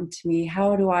important to me?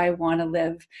 How do I want to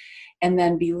live? And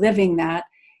then be living that.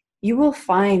 You will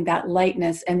find that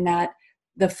lightness, and that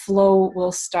the flow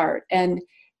will start. And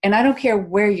I don't care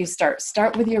where you start.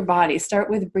 Start with your body. Start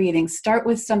with breathing. Start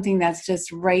with something that's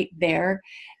just right there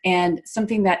and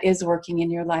something that is working in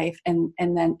your life, and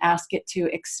then ask it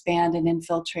to expand and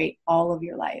infiltrate all of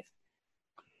your life.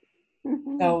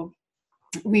 So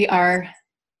we are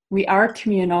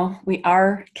communal, we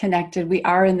are connected, we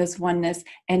are in this oneness,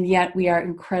 and yet we are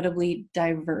incredibly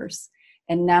diverse.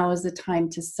 And now is the time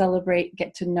to celebrate,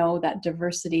 get to know that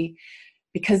diversity,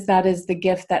 because that is the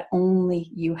gift that only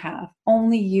you have.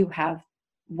 Only you have,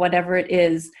 whatever it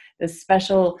is, this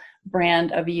special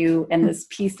brand of you and this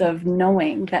piece of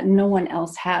knowing that no one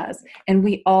else has. And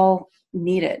we all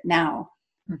need it now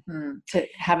to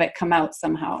have it come out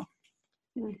somehow.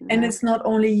 And it's not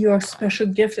only your special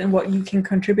gift and what you can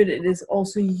contribute, it is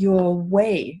also your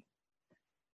way,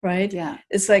 right? Yeah.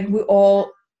 It's like we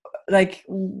all like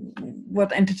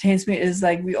what entertains me is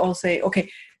like we all say, okay,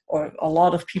 or a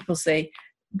lot of people say,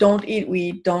 don't eat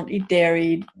wheat, don't eat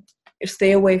dairy,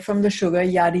 stay away from the sugar,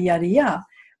 yada, yada, yada.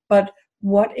 But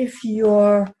what if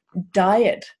your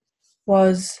diet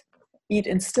was eat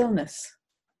in stillness,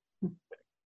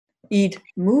 eat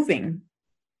moving,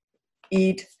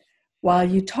 eat while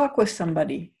you talk with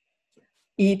somebody,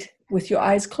 eat with your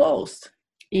eyes closed,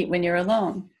 Eat when you're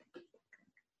alone.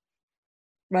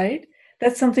 right?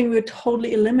 That's something we're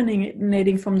totally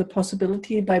eliminating from the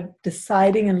possibility by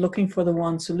deciding and looking for the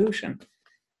one solution.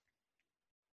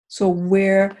 So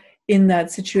we're in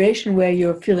that situation where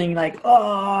you're feeling like,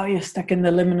 oh, you're stuck in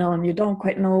the liminal and you don't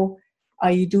quite know,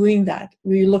 are you doing that?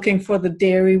 We're looking for the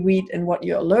dairy, wheat, and what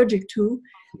you're allergic to,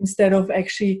 instead of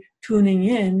actually tuning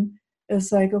in.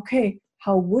 It's like, okay,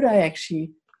 how would I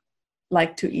actually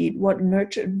like to eat? What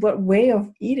way of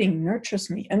eating nurtures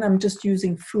me? And I'm just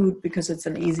using food because it's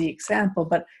an easy example,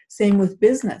 but same with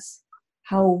business.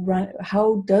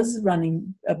 How does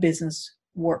running a business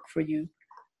work for you?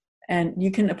 And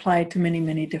you can apply it to many,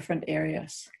 many different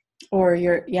areas. Or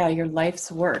your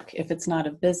life's work, if it's not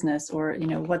a business, or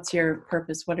what's your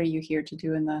purpose? What are you here to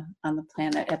do on the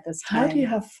planet at this time? How do you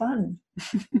have fun?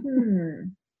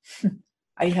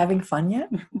 Are you having fun yet?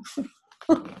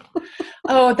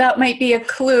 Oh, that might be a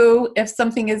clue if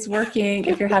something is working,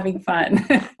 if you're having fun.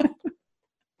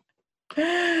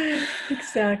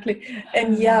 Exactly.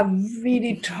 And yeah,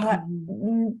 really try,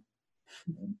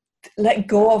 let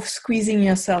go of squeezing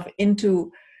yourself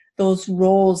into those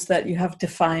roles that you have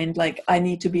defined. Like, I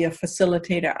need to be a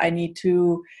facilitator. I need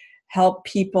to help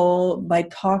people by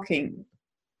talking.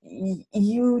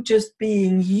 You just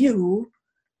being you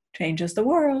changes the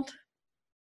world.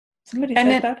 Somebody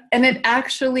said that. And it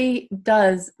actually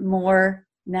does more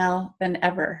now than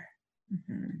ever.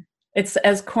 Mm-hmm. It's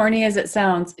as corny as it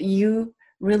sounds. You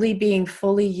really being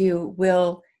fully you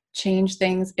will change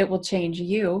things. It will change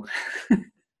you.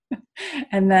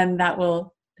 And then that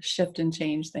will shift and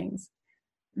change things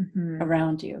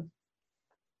around you.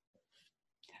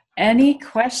 Any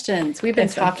questions? We've been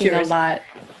talking a lot.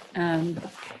 Oh,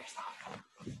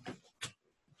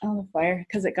 the fire,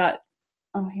 because it got,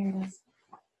 oh, here it is.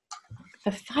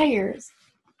 The fires.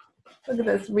 Look at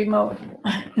this remote.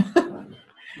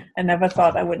 I never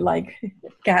thought I would like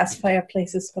gas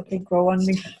fireplaces, but they grow on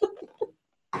me.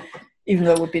 Even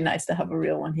though it would be nice to have a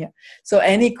real one here. So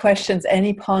any questions,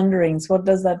 any ponderings, what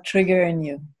does that trigger in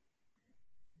you?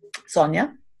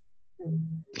 Sonia?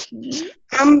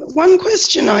 One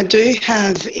question I do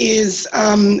have is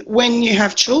when you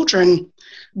have children,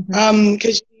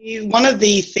 because one of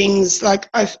the things, like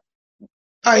I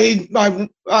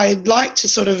like to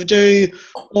sort of do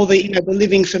all the the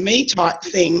living for me type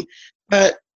thing,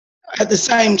 but at the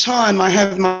same time I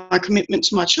have my commitment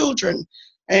to my children,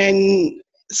 and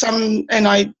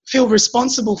I feel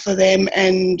responsible for them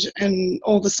and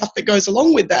all the stuff that goes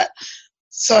along with that.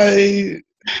 So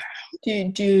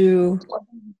do you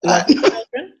like your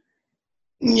children?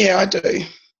 Yeah, I do. Do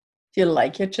you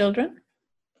like your children?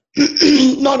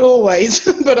 Not always,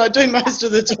 but I do most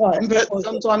of the time, but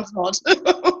sometimes not.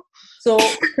 So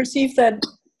perceive that,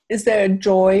 is there a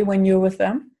joy when you're with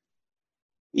them?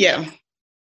 Yeah.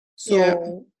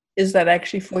 So is that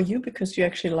actually for you because you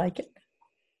actually like it?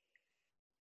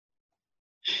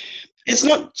 It's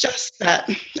not just that.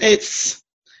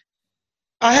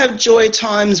 I have joy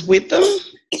times with them,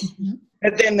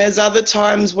 but then there's other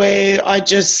times where I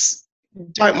just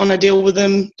don't want to deal with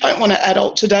them, don't want to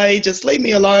adult today, just leave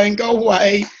me alone, go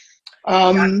away.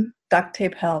 Duct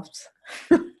tape helps.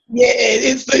 Yeah,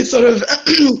 it's the sort of,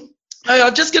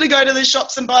 I'm just going to go to the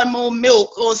shops and buy more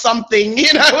milk or something,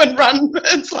 and run.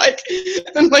 It's like,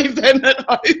 and leave them at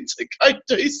home to go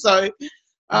do so.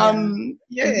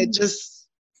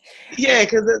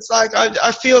 Because it's like,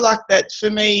 I feel like that for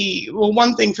me, well,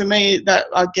 one thing for me that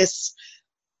I guess,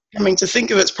 coming to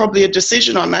think of it's probably a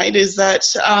decision I made, is that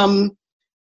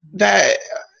that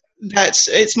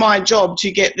it's my job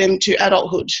to get them to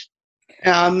adulthood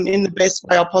in the best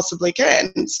way I possibly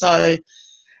can. So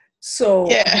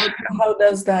how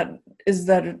does that, is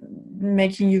that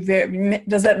making you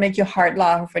does that make your heart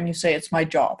laugh when you say it's my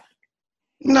job?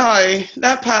 No,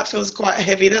 that part feels quite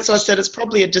heavy. That's why I said it's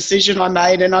probably a decision I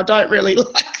made, and I don't really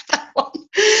like that one.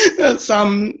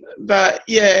 But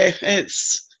yeah, I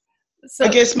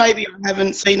guess maybe I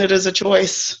haven't seen it as a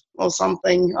choice or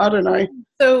something. I don't know.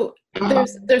 So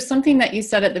there's something that you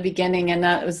said at the beginning, and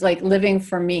that was like living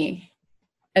for me.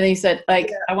 And then you said,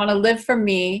 like, I want to live for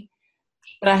me,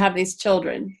 but I have these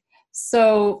children.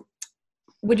 So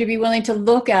would you be willing to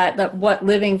look at what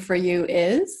living for you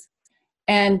is?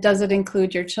 And does it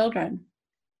include your children?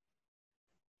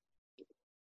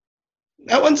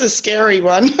 That one's a scary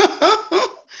one.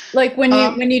 Like when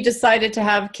you decided to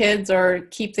have kids or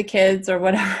keep the kids or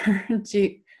whatever,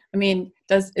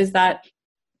 is that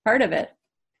part of it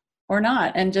or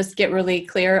not? And just get really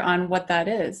clear on what that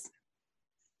is.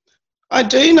 I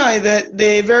do know that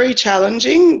they're very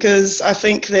challenging because I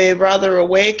think they're rather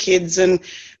aware kids, and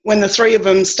when the three of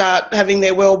them start having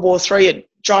their World War III, it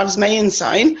drives me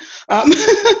insane. But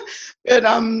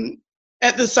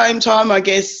at the same time, I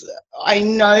guess I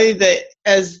know that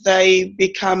as they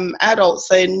become adults,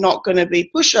 they're not going to be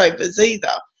pushovers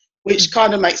either, which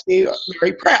kind of makes me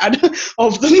very proud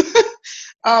of them.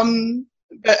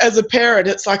 But as a parent,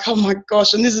 it's like, oh my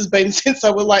gosh, and this has been since I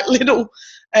was like little,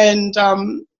 and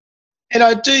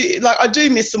I do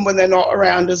miss them when they're not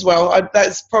around as well. I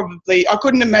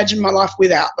couldn't imagine my life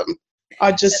without them.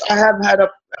 I have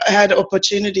had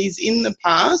opportunities in the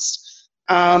past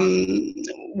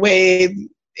where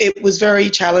it was very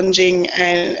challenging,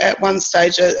 and at one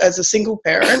stage as a single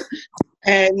parent,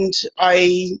 and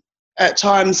I at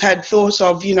times had thought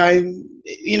of,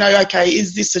 okay,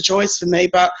 is this a choice for me?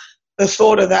 But the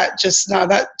thought of that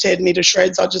that teared me to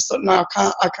shreds. I just thought, no, I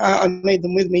can't. I need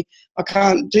them with me. I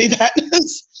can't do that.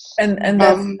 And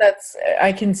that's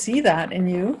I can see that in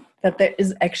you, that there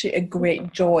is actually a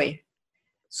great joy.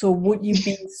 So would you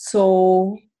be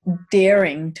so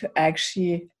daring to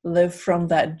actually live from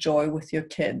that joy with your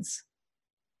kids,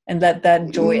 and let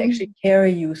that joy actually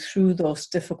carry you through those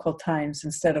difficult times,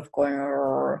 instead of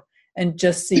going and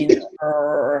just seeing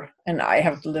and I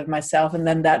have to live myself, and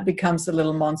then that becomes a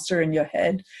little monster in your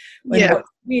head when what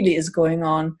really is going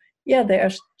on. Yeah, there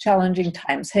are challenging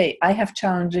times. Hey, I have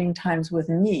challenging times with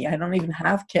me. I don't even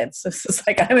have kids, so it's just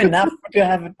like I'm enough to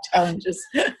have challenges.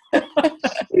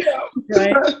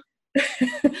 Right?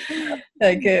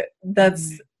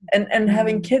 That's and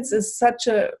having kids is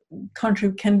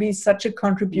can be such a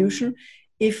contribution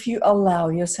if you allow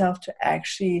yourself to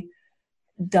actually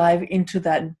dive into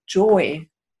that joy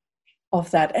of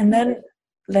that, and then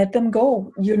let them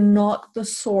go. You're not the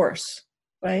source,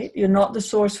 right? You're not the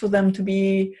source for them to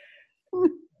be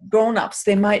grown-ups.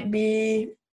 They might be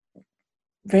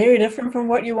very different from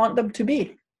what you want them to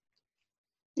be.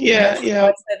 Yeah. What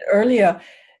I said earlier,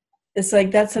 it's like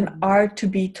that's an art, to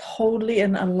be totally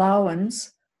an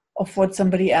allowance of what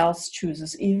somebody else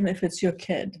chooses, even if it's your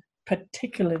kid,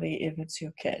 particularly if it's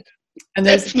your kid. And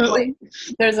there's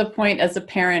a point as a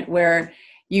parent where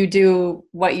you do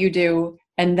what you do,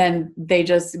 and then they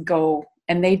just go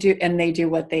and they do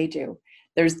what they do.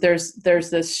 There's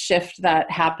this shift that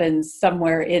happens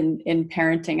somewhere in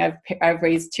parenting. I've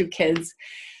raised 2 kids,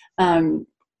 and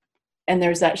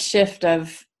there's that shift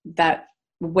of that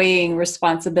weighing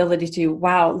responsibility to,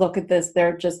 wow, look at this.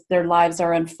 Their lives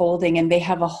are unfolding, and they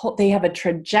have a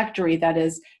trajectory that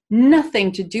is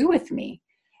nothing to do with me.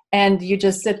 And you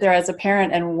just sit there as a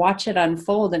parent and watch it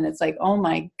unfold, and it's like, oh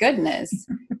my goodness,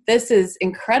 this is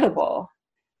incredible.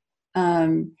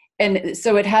 And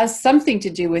so it has something to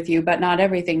do with you, but not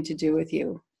everything to do with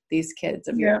you, these kids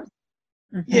of yours.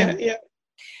 Yeah.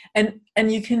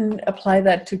 And you can apply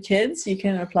that to kids. You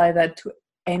can apply that to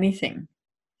anything,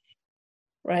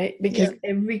 right? Because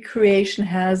every creation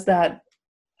has that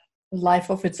life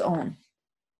of its own.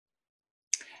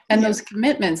 And those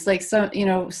commitments, like some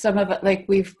of it, like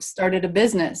we've started a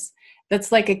business that's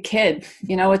like a kid,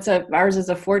 ours is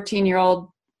a 14-year-old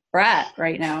brat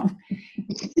right now,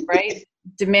 right?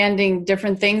 Demanding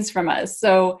different things from us.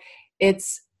 So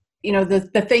it's,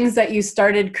 the things that you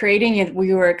started creating, and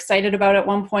we were excited about at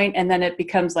one point, and then it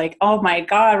becomes like, oh my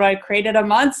God, I created a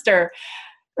monster.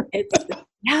 It's,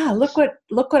 look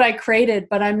what I created,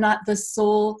 but I'm not the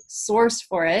sole source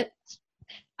for it.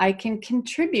 I can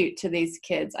contribute to these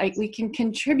kids. We can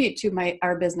contribute to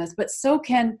our business, but so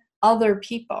can other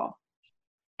people.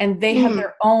 And they have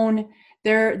their own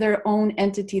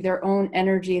entity, their own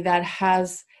energy that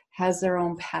has their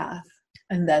own path.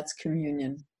 And that's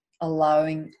communion,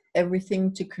 allowing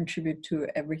everything to contribute to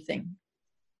everything.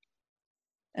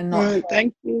 And not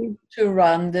thank you. To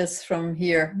run this from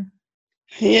here.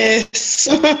 Yes.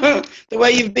 The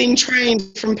way you've been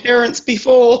trained from parents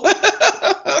before.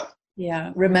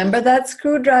 Yeah. Remember that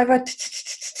screwdriver?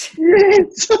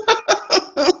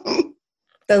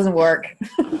 Doesn't work.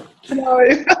 No.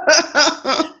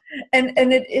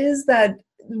 And it is that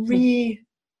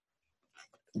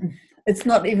it's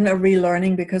not even a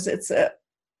relearning, because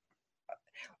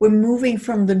we're moving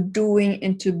from the doing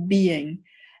into being.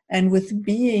 And with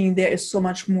being, there is so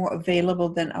much more available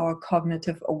than our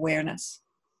cognitive awareness.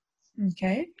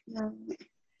 Okay?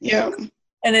 Yeah.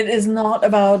 And it is not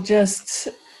about just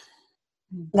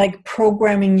like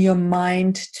programming your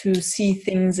mind to see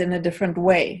things in a different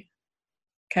way.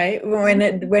 Okay,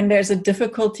 when there's a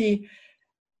difficulty,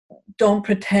 don't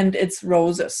pretend it's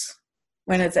roses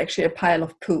when it's actually a pile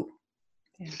of poo.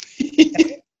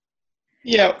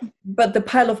 Yeah. But the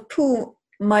pile of poo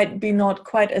might be not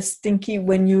quite as stinky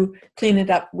when you clean it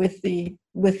up with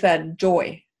that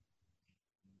joy.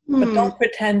 But don't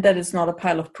pretend that it's not a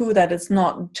pile of poo, that it's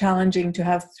not challenging to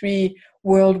have 3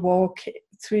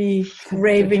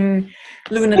 raving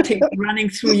lunatics running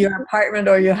through your apartment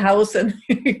or your house and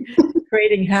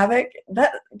creating havoc.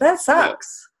 That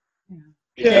sucks.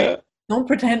 Yeah. Okay? Don't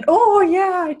pretend, oh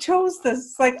yeah, I chose this.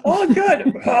 It's like, oh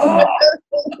good. Oh.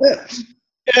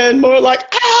 And more like,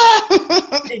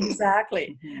 ah!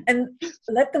 Exactly. And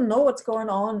let them know what's going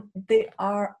on. They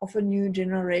are of a new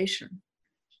generation.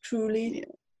 Truly. Yeah.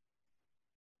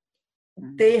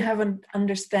 They have an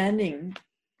understanding.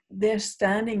 They're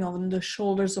standing on the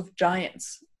shoulders of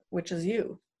giants, which is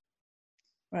you.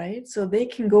 Right? So they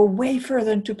can go way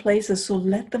further into places. So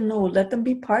let them know. Let them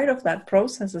be part of that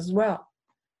process as well.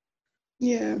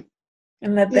 Yeah.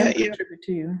 And let them contribute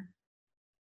to you.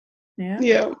 Yeah.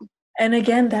 Yeah. And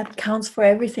again, that counts for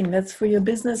everything. That's for your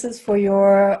businesses, for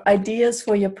your ideas,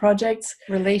 for your projects.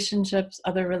 Relationships,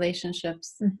 other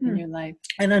relationships in your life.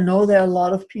 And I know there are a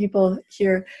lot of people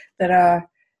here that are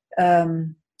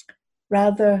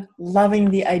rather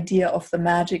loving the idea of the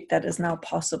magic that is now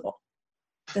possible.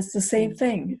 That's the same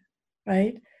thing,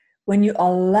 right? When you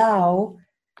allow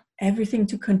everything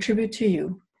to contribute to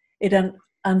you, it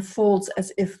unfolds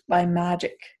as if by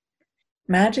magic.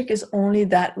 Magic is only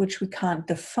that which we can't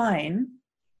define.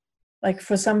 Like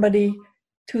for somebody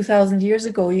 2,000 years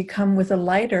ago, you come with a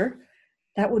lighter,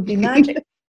 that would be magic.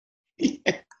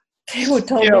 Yeah. They would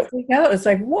totally freak out. It's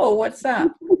like, whoa, what's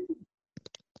that?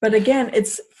 But again,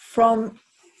 it's from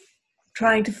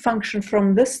trying to function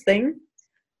from this thing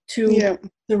to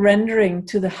surrendering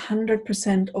to the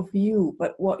 100% of you.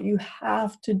 But what you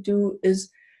have to do is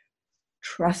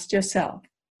trust yourself.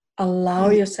 Allow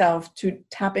yourself to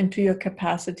tap into your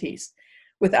capacities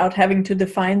without having to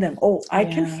define them. Oh, I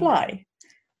can fly.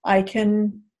 I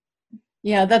can.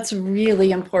 Yeah, that's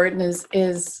really important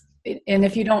is and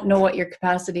if you don't know what your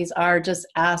capacities are, just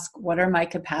ask, what are my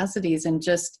capacities? And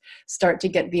just start to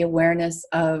get the awareness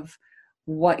of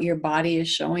what your body is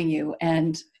showing you.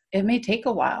 And it may take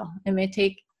a while. It may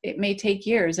take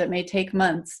years. It may take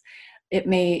months. It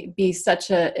may be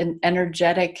such an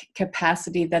energetic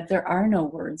capacity that there are no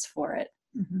words for it.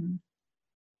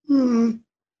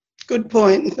 Good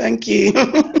point. Thank you.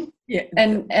 Yeah.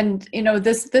 And you know,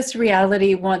 this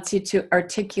reality wants you to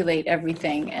articulate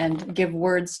everything and give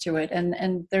words to it.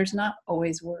 And there's not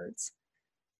always words.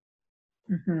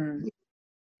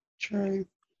 True.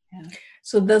 Yeah.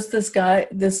 So does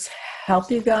this help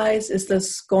you guys? Is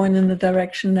this going in the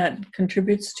direction that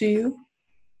contributes to you?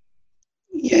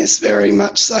 Yes, very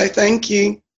much so. Thank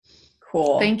you.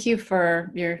 Cool. Thank you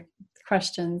for your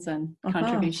questions and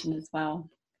contribution as well.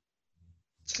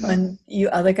 And you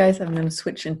other guys, I'm going to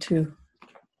switch into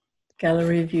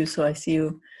gallery view so I see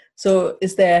you. So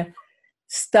is there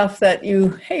stuff that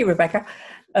hey Rebecca,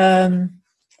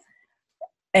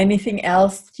 anything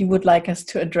else you would like us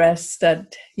to address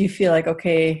that you feel like,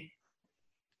 okay,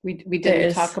 we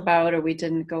didn't talk about or we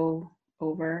didn't go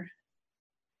over?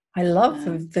 I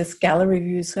love this gallery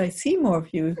view, so I see more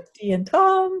of you, Dee and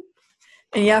Tom.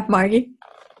 And Margie,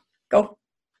 go.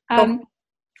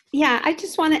 Yeah, I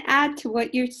just want to add to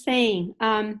what you're saying,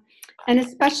 and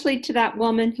especially to that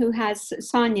woman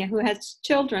Sonia, who has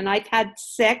children. I've had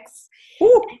 6.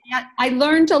 And yet I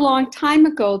learned a long time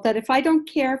ago that if I don't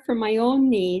care for my own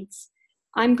needs,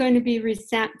 I'm going to be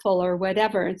resentful or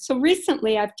whatever. And so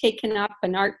recently I've taken up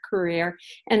an art career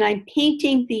and I'm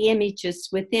painting the images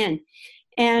within.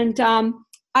 And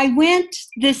I went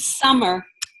this summer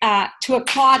to a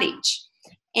cottage.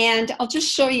 And I'll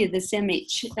just show you this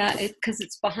image because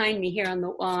it's behind me here on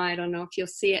the wall. I don't know if you'll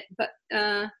see it. But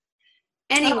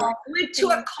anyway, I went to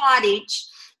a cottage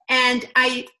and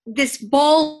this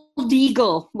bald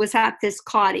eagle was at this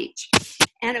cottage.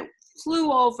 And it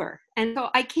flew over. And so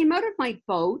I came out of my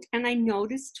boat and I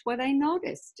noticed what I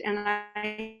noticed. And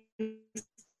I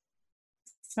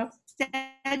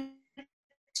said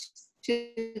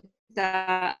to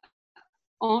the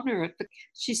owner,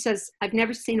 she says, I've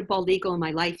never seen a bald eagle in my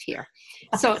life here.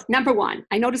 So number one,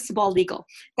 I noticed the bald eagle.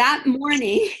 That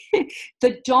morning,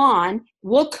 the dawn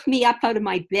woke me up out of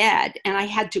my bed and I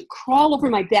had to crawl over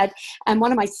my bed. And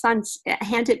one of my sons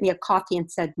handed me a coffee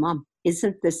and said, Mom,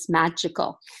 isn't this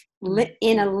magical?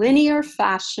 In a linear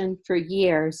fashion for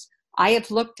years, I have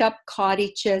looked up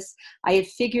cottages. I have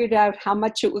figured out how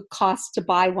much it would cost to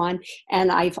buy one.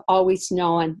 And I've always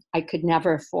known I could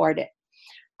never afford it.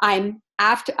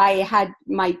 after I had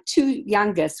my two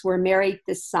youngest were married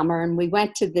this summer, and we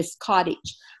went to this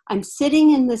cottage. I'm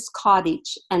sitting in this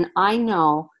cottage, and I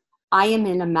know I am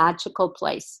in a magical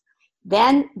place.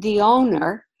 Then the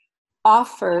owner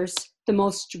offers the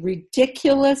most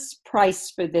ridiculous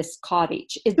price for this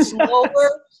cottage. It's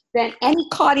lower than any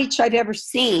cottage I've ever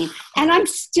seen. And I'm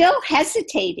still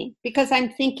hesitating because I'm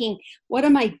thinking, what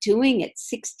am I doing at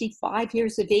 65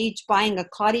 years of age buying a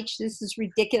cottage? This is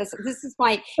ridiculous. This is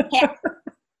my head.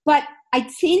 But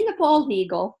I'd seen the bald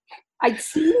eagle. I'd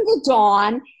seen the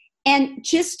dawn. And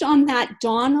just on that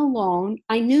dawn alone,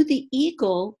 I knew the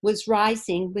eagle was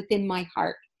rising within my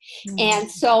heart. And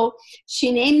so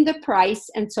she named the price.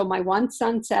 And so my one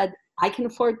son said, I can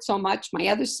afford so much. My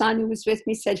other son who was with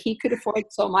me said he could afford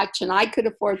so much, and I could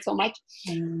afford so much.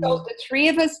 So the three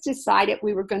of us decided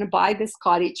we were going to buy this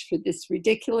cottage for this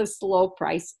ridiculous low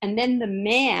price. And then the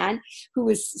man who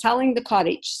was selling the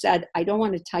cottage said, I don't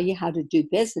want to tell you how to do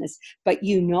business, but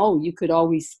you know you could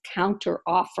always counter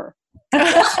offer.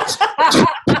 I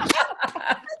thought,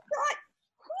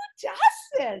 who does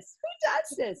this? Who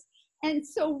does this? And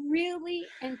so really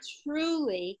and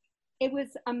truly, it was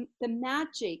the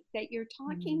magic that you're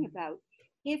talking about.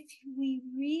 If we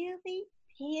really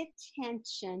pay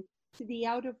attention to the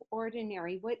out of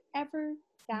ordinary, whatever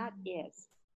that is.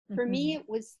 For me, it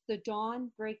was the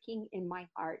dawn breaking in my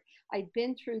heart. I'd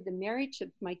been through the marriage of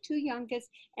my two youngest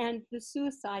and the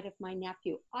suicide of my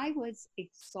nephew. I was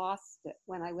exhausted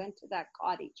when I went to that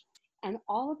cottage. And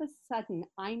all of a sudden,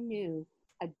 I knew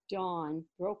a dawn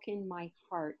broke in my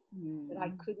heart that I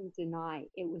couldn't deny.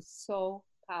 It was so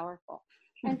powerful.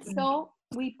 And so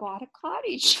we bought a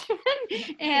cottage.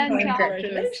 And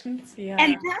congratulations.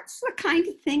 And that's the kind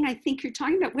of thing I think you're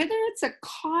talking about, whether it's a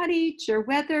cottage or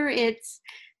whether it's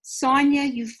Sonia,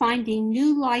 you finding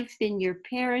new life in your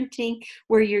parenting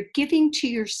where you're giving to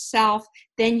yourself,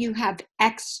 then you have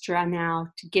extra now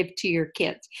to give to your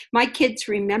kids. My kids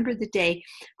remember the day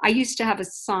I used to have a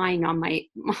sign on my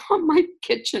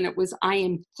kitchen. It was, I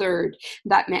am third.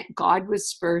 That meant God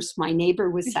was first. My neighbor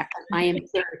was second. I am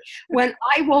third. When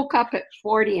I woke up at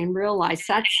 40 and realized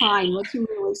that sign wasn't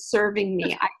really serving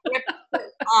me, I ripped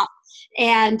it up.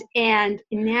 And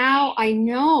now I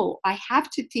know I have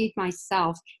to feed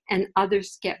myself, and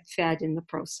others get fed in the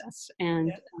process.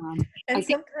 And I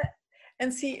think,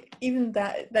 and see, even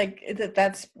that, like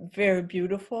that's very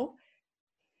beautiful.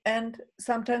 And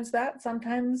sometimes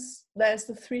there's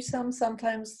the threesome.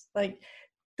 Sometimes like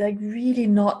really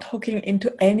not hooking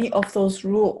into any of those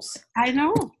rules. I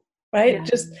know, right? Yeah.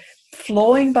 Just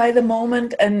flowing by the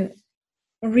moment and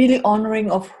really honoring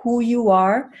of who you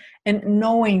are and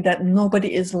knowing that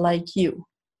nobody is like you.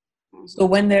 So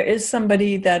when there is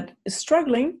somebody that is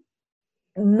struggling,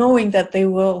 knowing that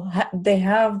they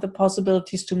have the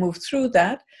possibilities to move through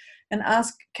that and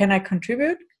ask, can I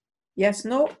contribute? Yes,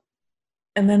 no,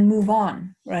 and then move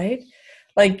on, right?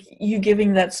 Like you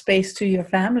giving that space to your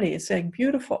family is like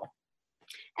beautiful.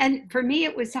 And for me,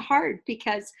 it was hard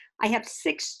because I have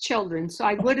 6 children. So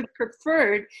I would have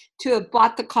preferred to have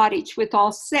bought the cottage with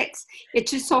all 6. It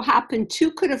just so happened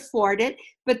 2 could afford it,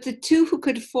 but the 2 who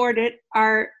could afford it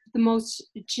are the most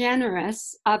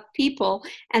generous of people.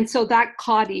 And so that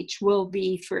cottage will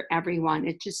be for everyone.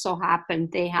 It just so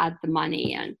happened they had the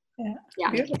money. And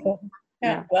yeah. Beautiful.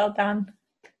 Yeah, well done.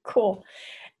 Cool.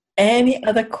 Any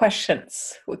other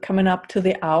questions? We're coming up to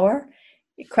the hour.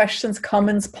 Questions,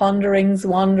 comments, ponderings,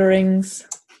 wanderings.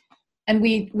 And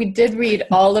we did read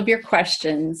all of your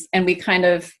questions and we kind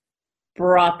of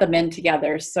brought them in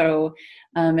together. So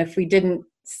if we didn't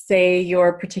say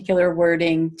your particular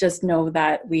wording, just know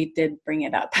that we did bring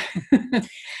it up.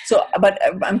 So, but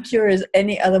I'm curious,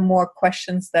 any other more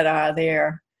questions that are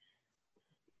there?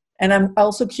 And I'm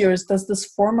also curious, does this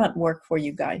format work for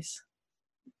you guys?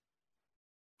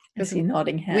 I see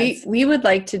nodding heads. We would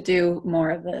like to do more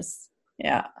of this.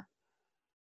 Yeah.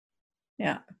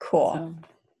 Yeah, cool. So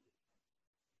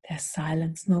there's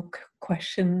silence, no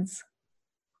questions.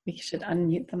 we should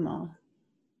unmute them all.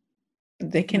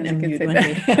 They can They can unmute say when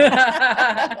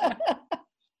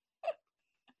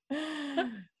they...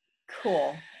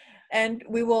 Cool. And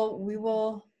we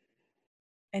will,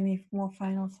 any more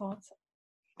final thoughts?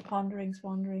 Ponderings,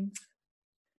 wanderings?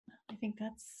 I think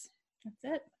that's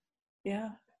it. Yeah.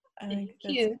 I Thank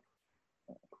think you.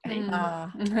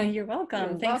 You're welcome.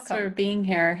 You're Thanks welcome. for being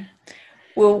here.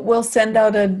 We'll send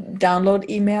out a download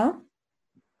email,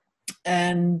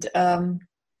 and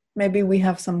maybe we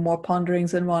have some more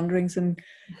ponderings and wanderings, and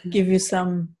give you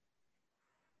some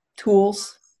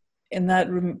tools in that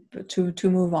room to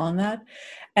move on that.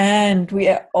 And we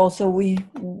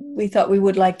thought we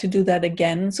would like to do that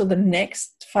again. So the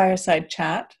next fireside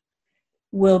chat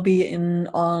will be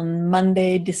on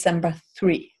Monday, December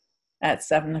 3 at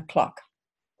 7 o'clock.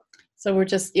 So we're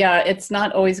just, it's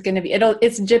not always going to be,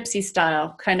 it's gypsy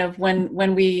style, kind of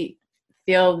when we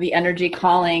feel the energy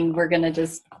calling, we're going to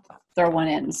just throw one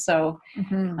in. So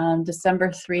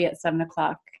December 3 at 7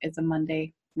 o'clock is a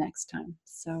Monday next time.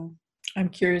 So I'm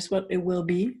curious what it will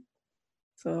be.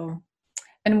 So,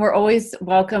 and we're always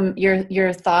welcome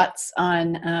your thoughts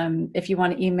on, if you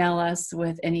want to email us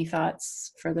with any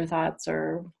thoughts, further thoughts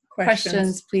or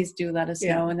questions, please do let us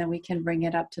know, and then we can bring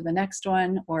it up to the next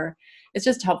one. Or it's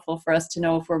just helpful for us to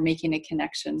know if we're making a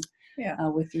connection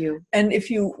with you. And if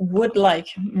you would like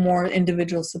more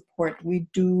individual support, we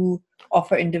do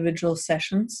offer individual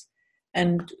sessions,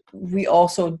 and we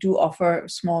also do offer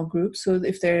small groups. So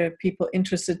if there are people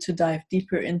interested to dive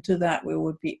deeper into that, we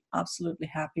would be absolutely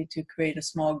happy to create a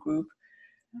small group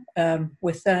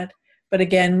with that. But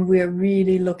again, we're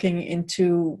really looking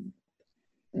into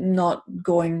not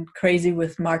going crazy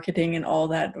with marketing and all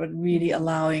that, but really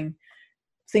allowing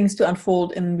things to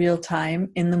unfold in real time,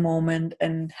 in the moment,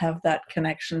 and have that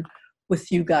connection with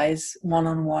you guys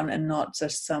one-on-one, and not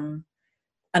just some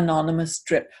anonymous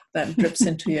drip that drips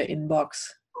into your inbox.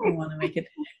 We want to make it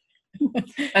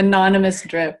anonymous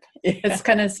drip. It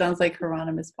kind of sounds like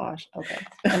Hieronymus Bosch. Okay,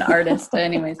 an artist.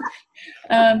 Anyways,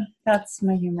 that's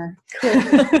my humor.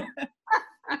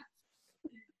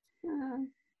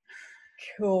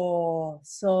 Cool.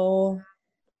 So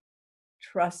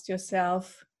trust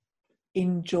yourself,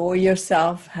 enjoy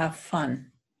yourself, have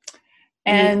fun,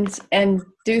 and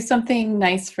do something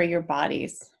nice for your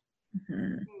bodies.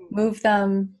 Move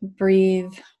them,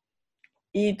 breathe,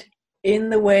 eat in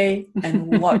the way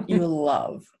and what you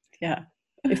love.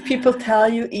 If people tell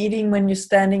you eating when you're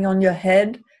standing on your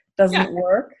head doesn't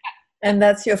work, and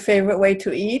that's your favorite way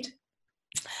to eat,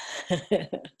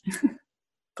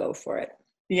 go for it.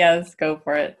 Yes, go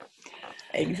for it.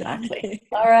 Exactly.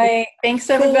 All right. Thanks,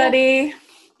 everybody.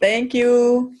 Thank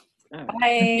you.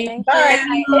 Bye.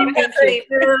 Bye.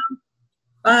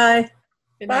 Bye.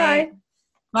 Good Bye. night.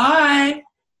 Bye.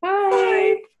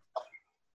 Bye.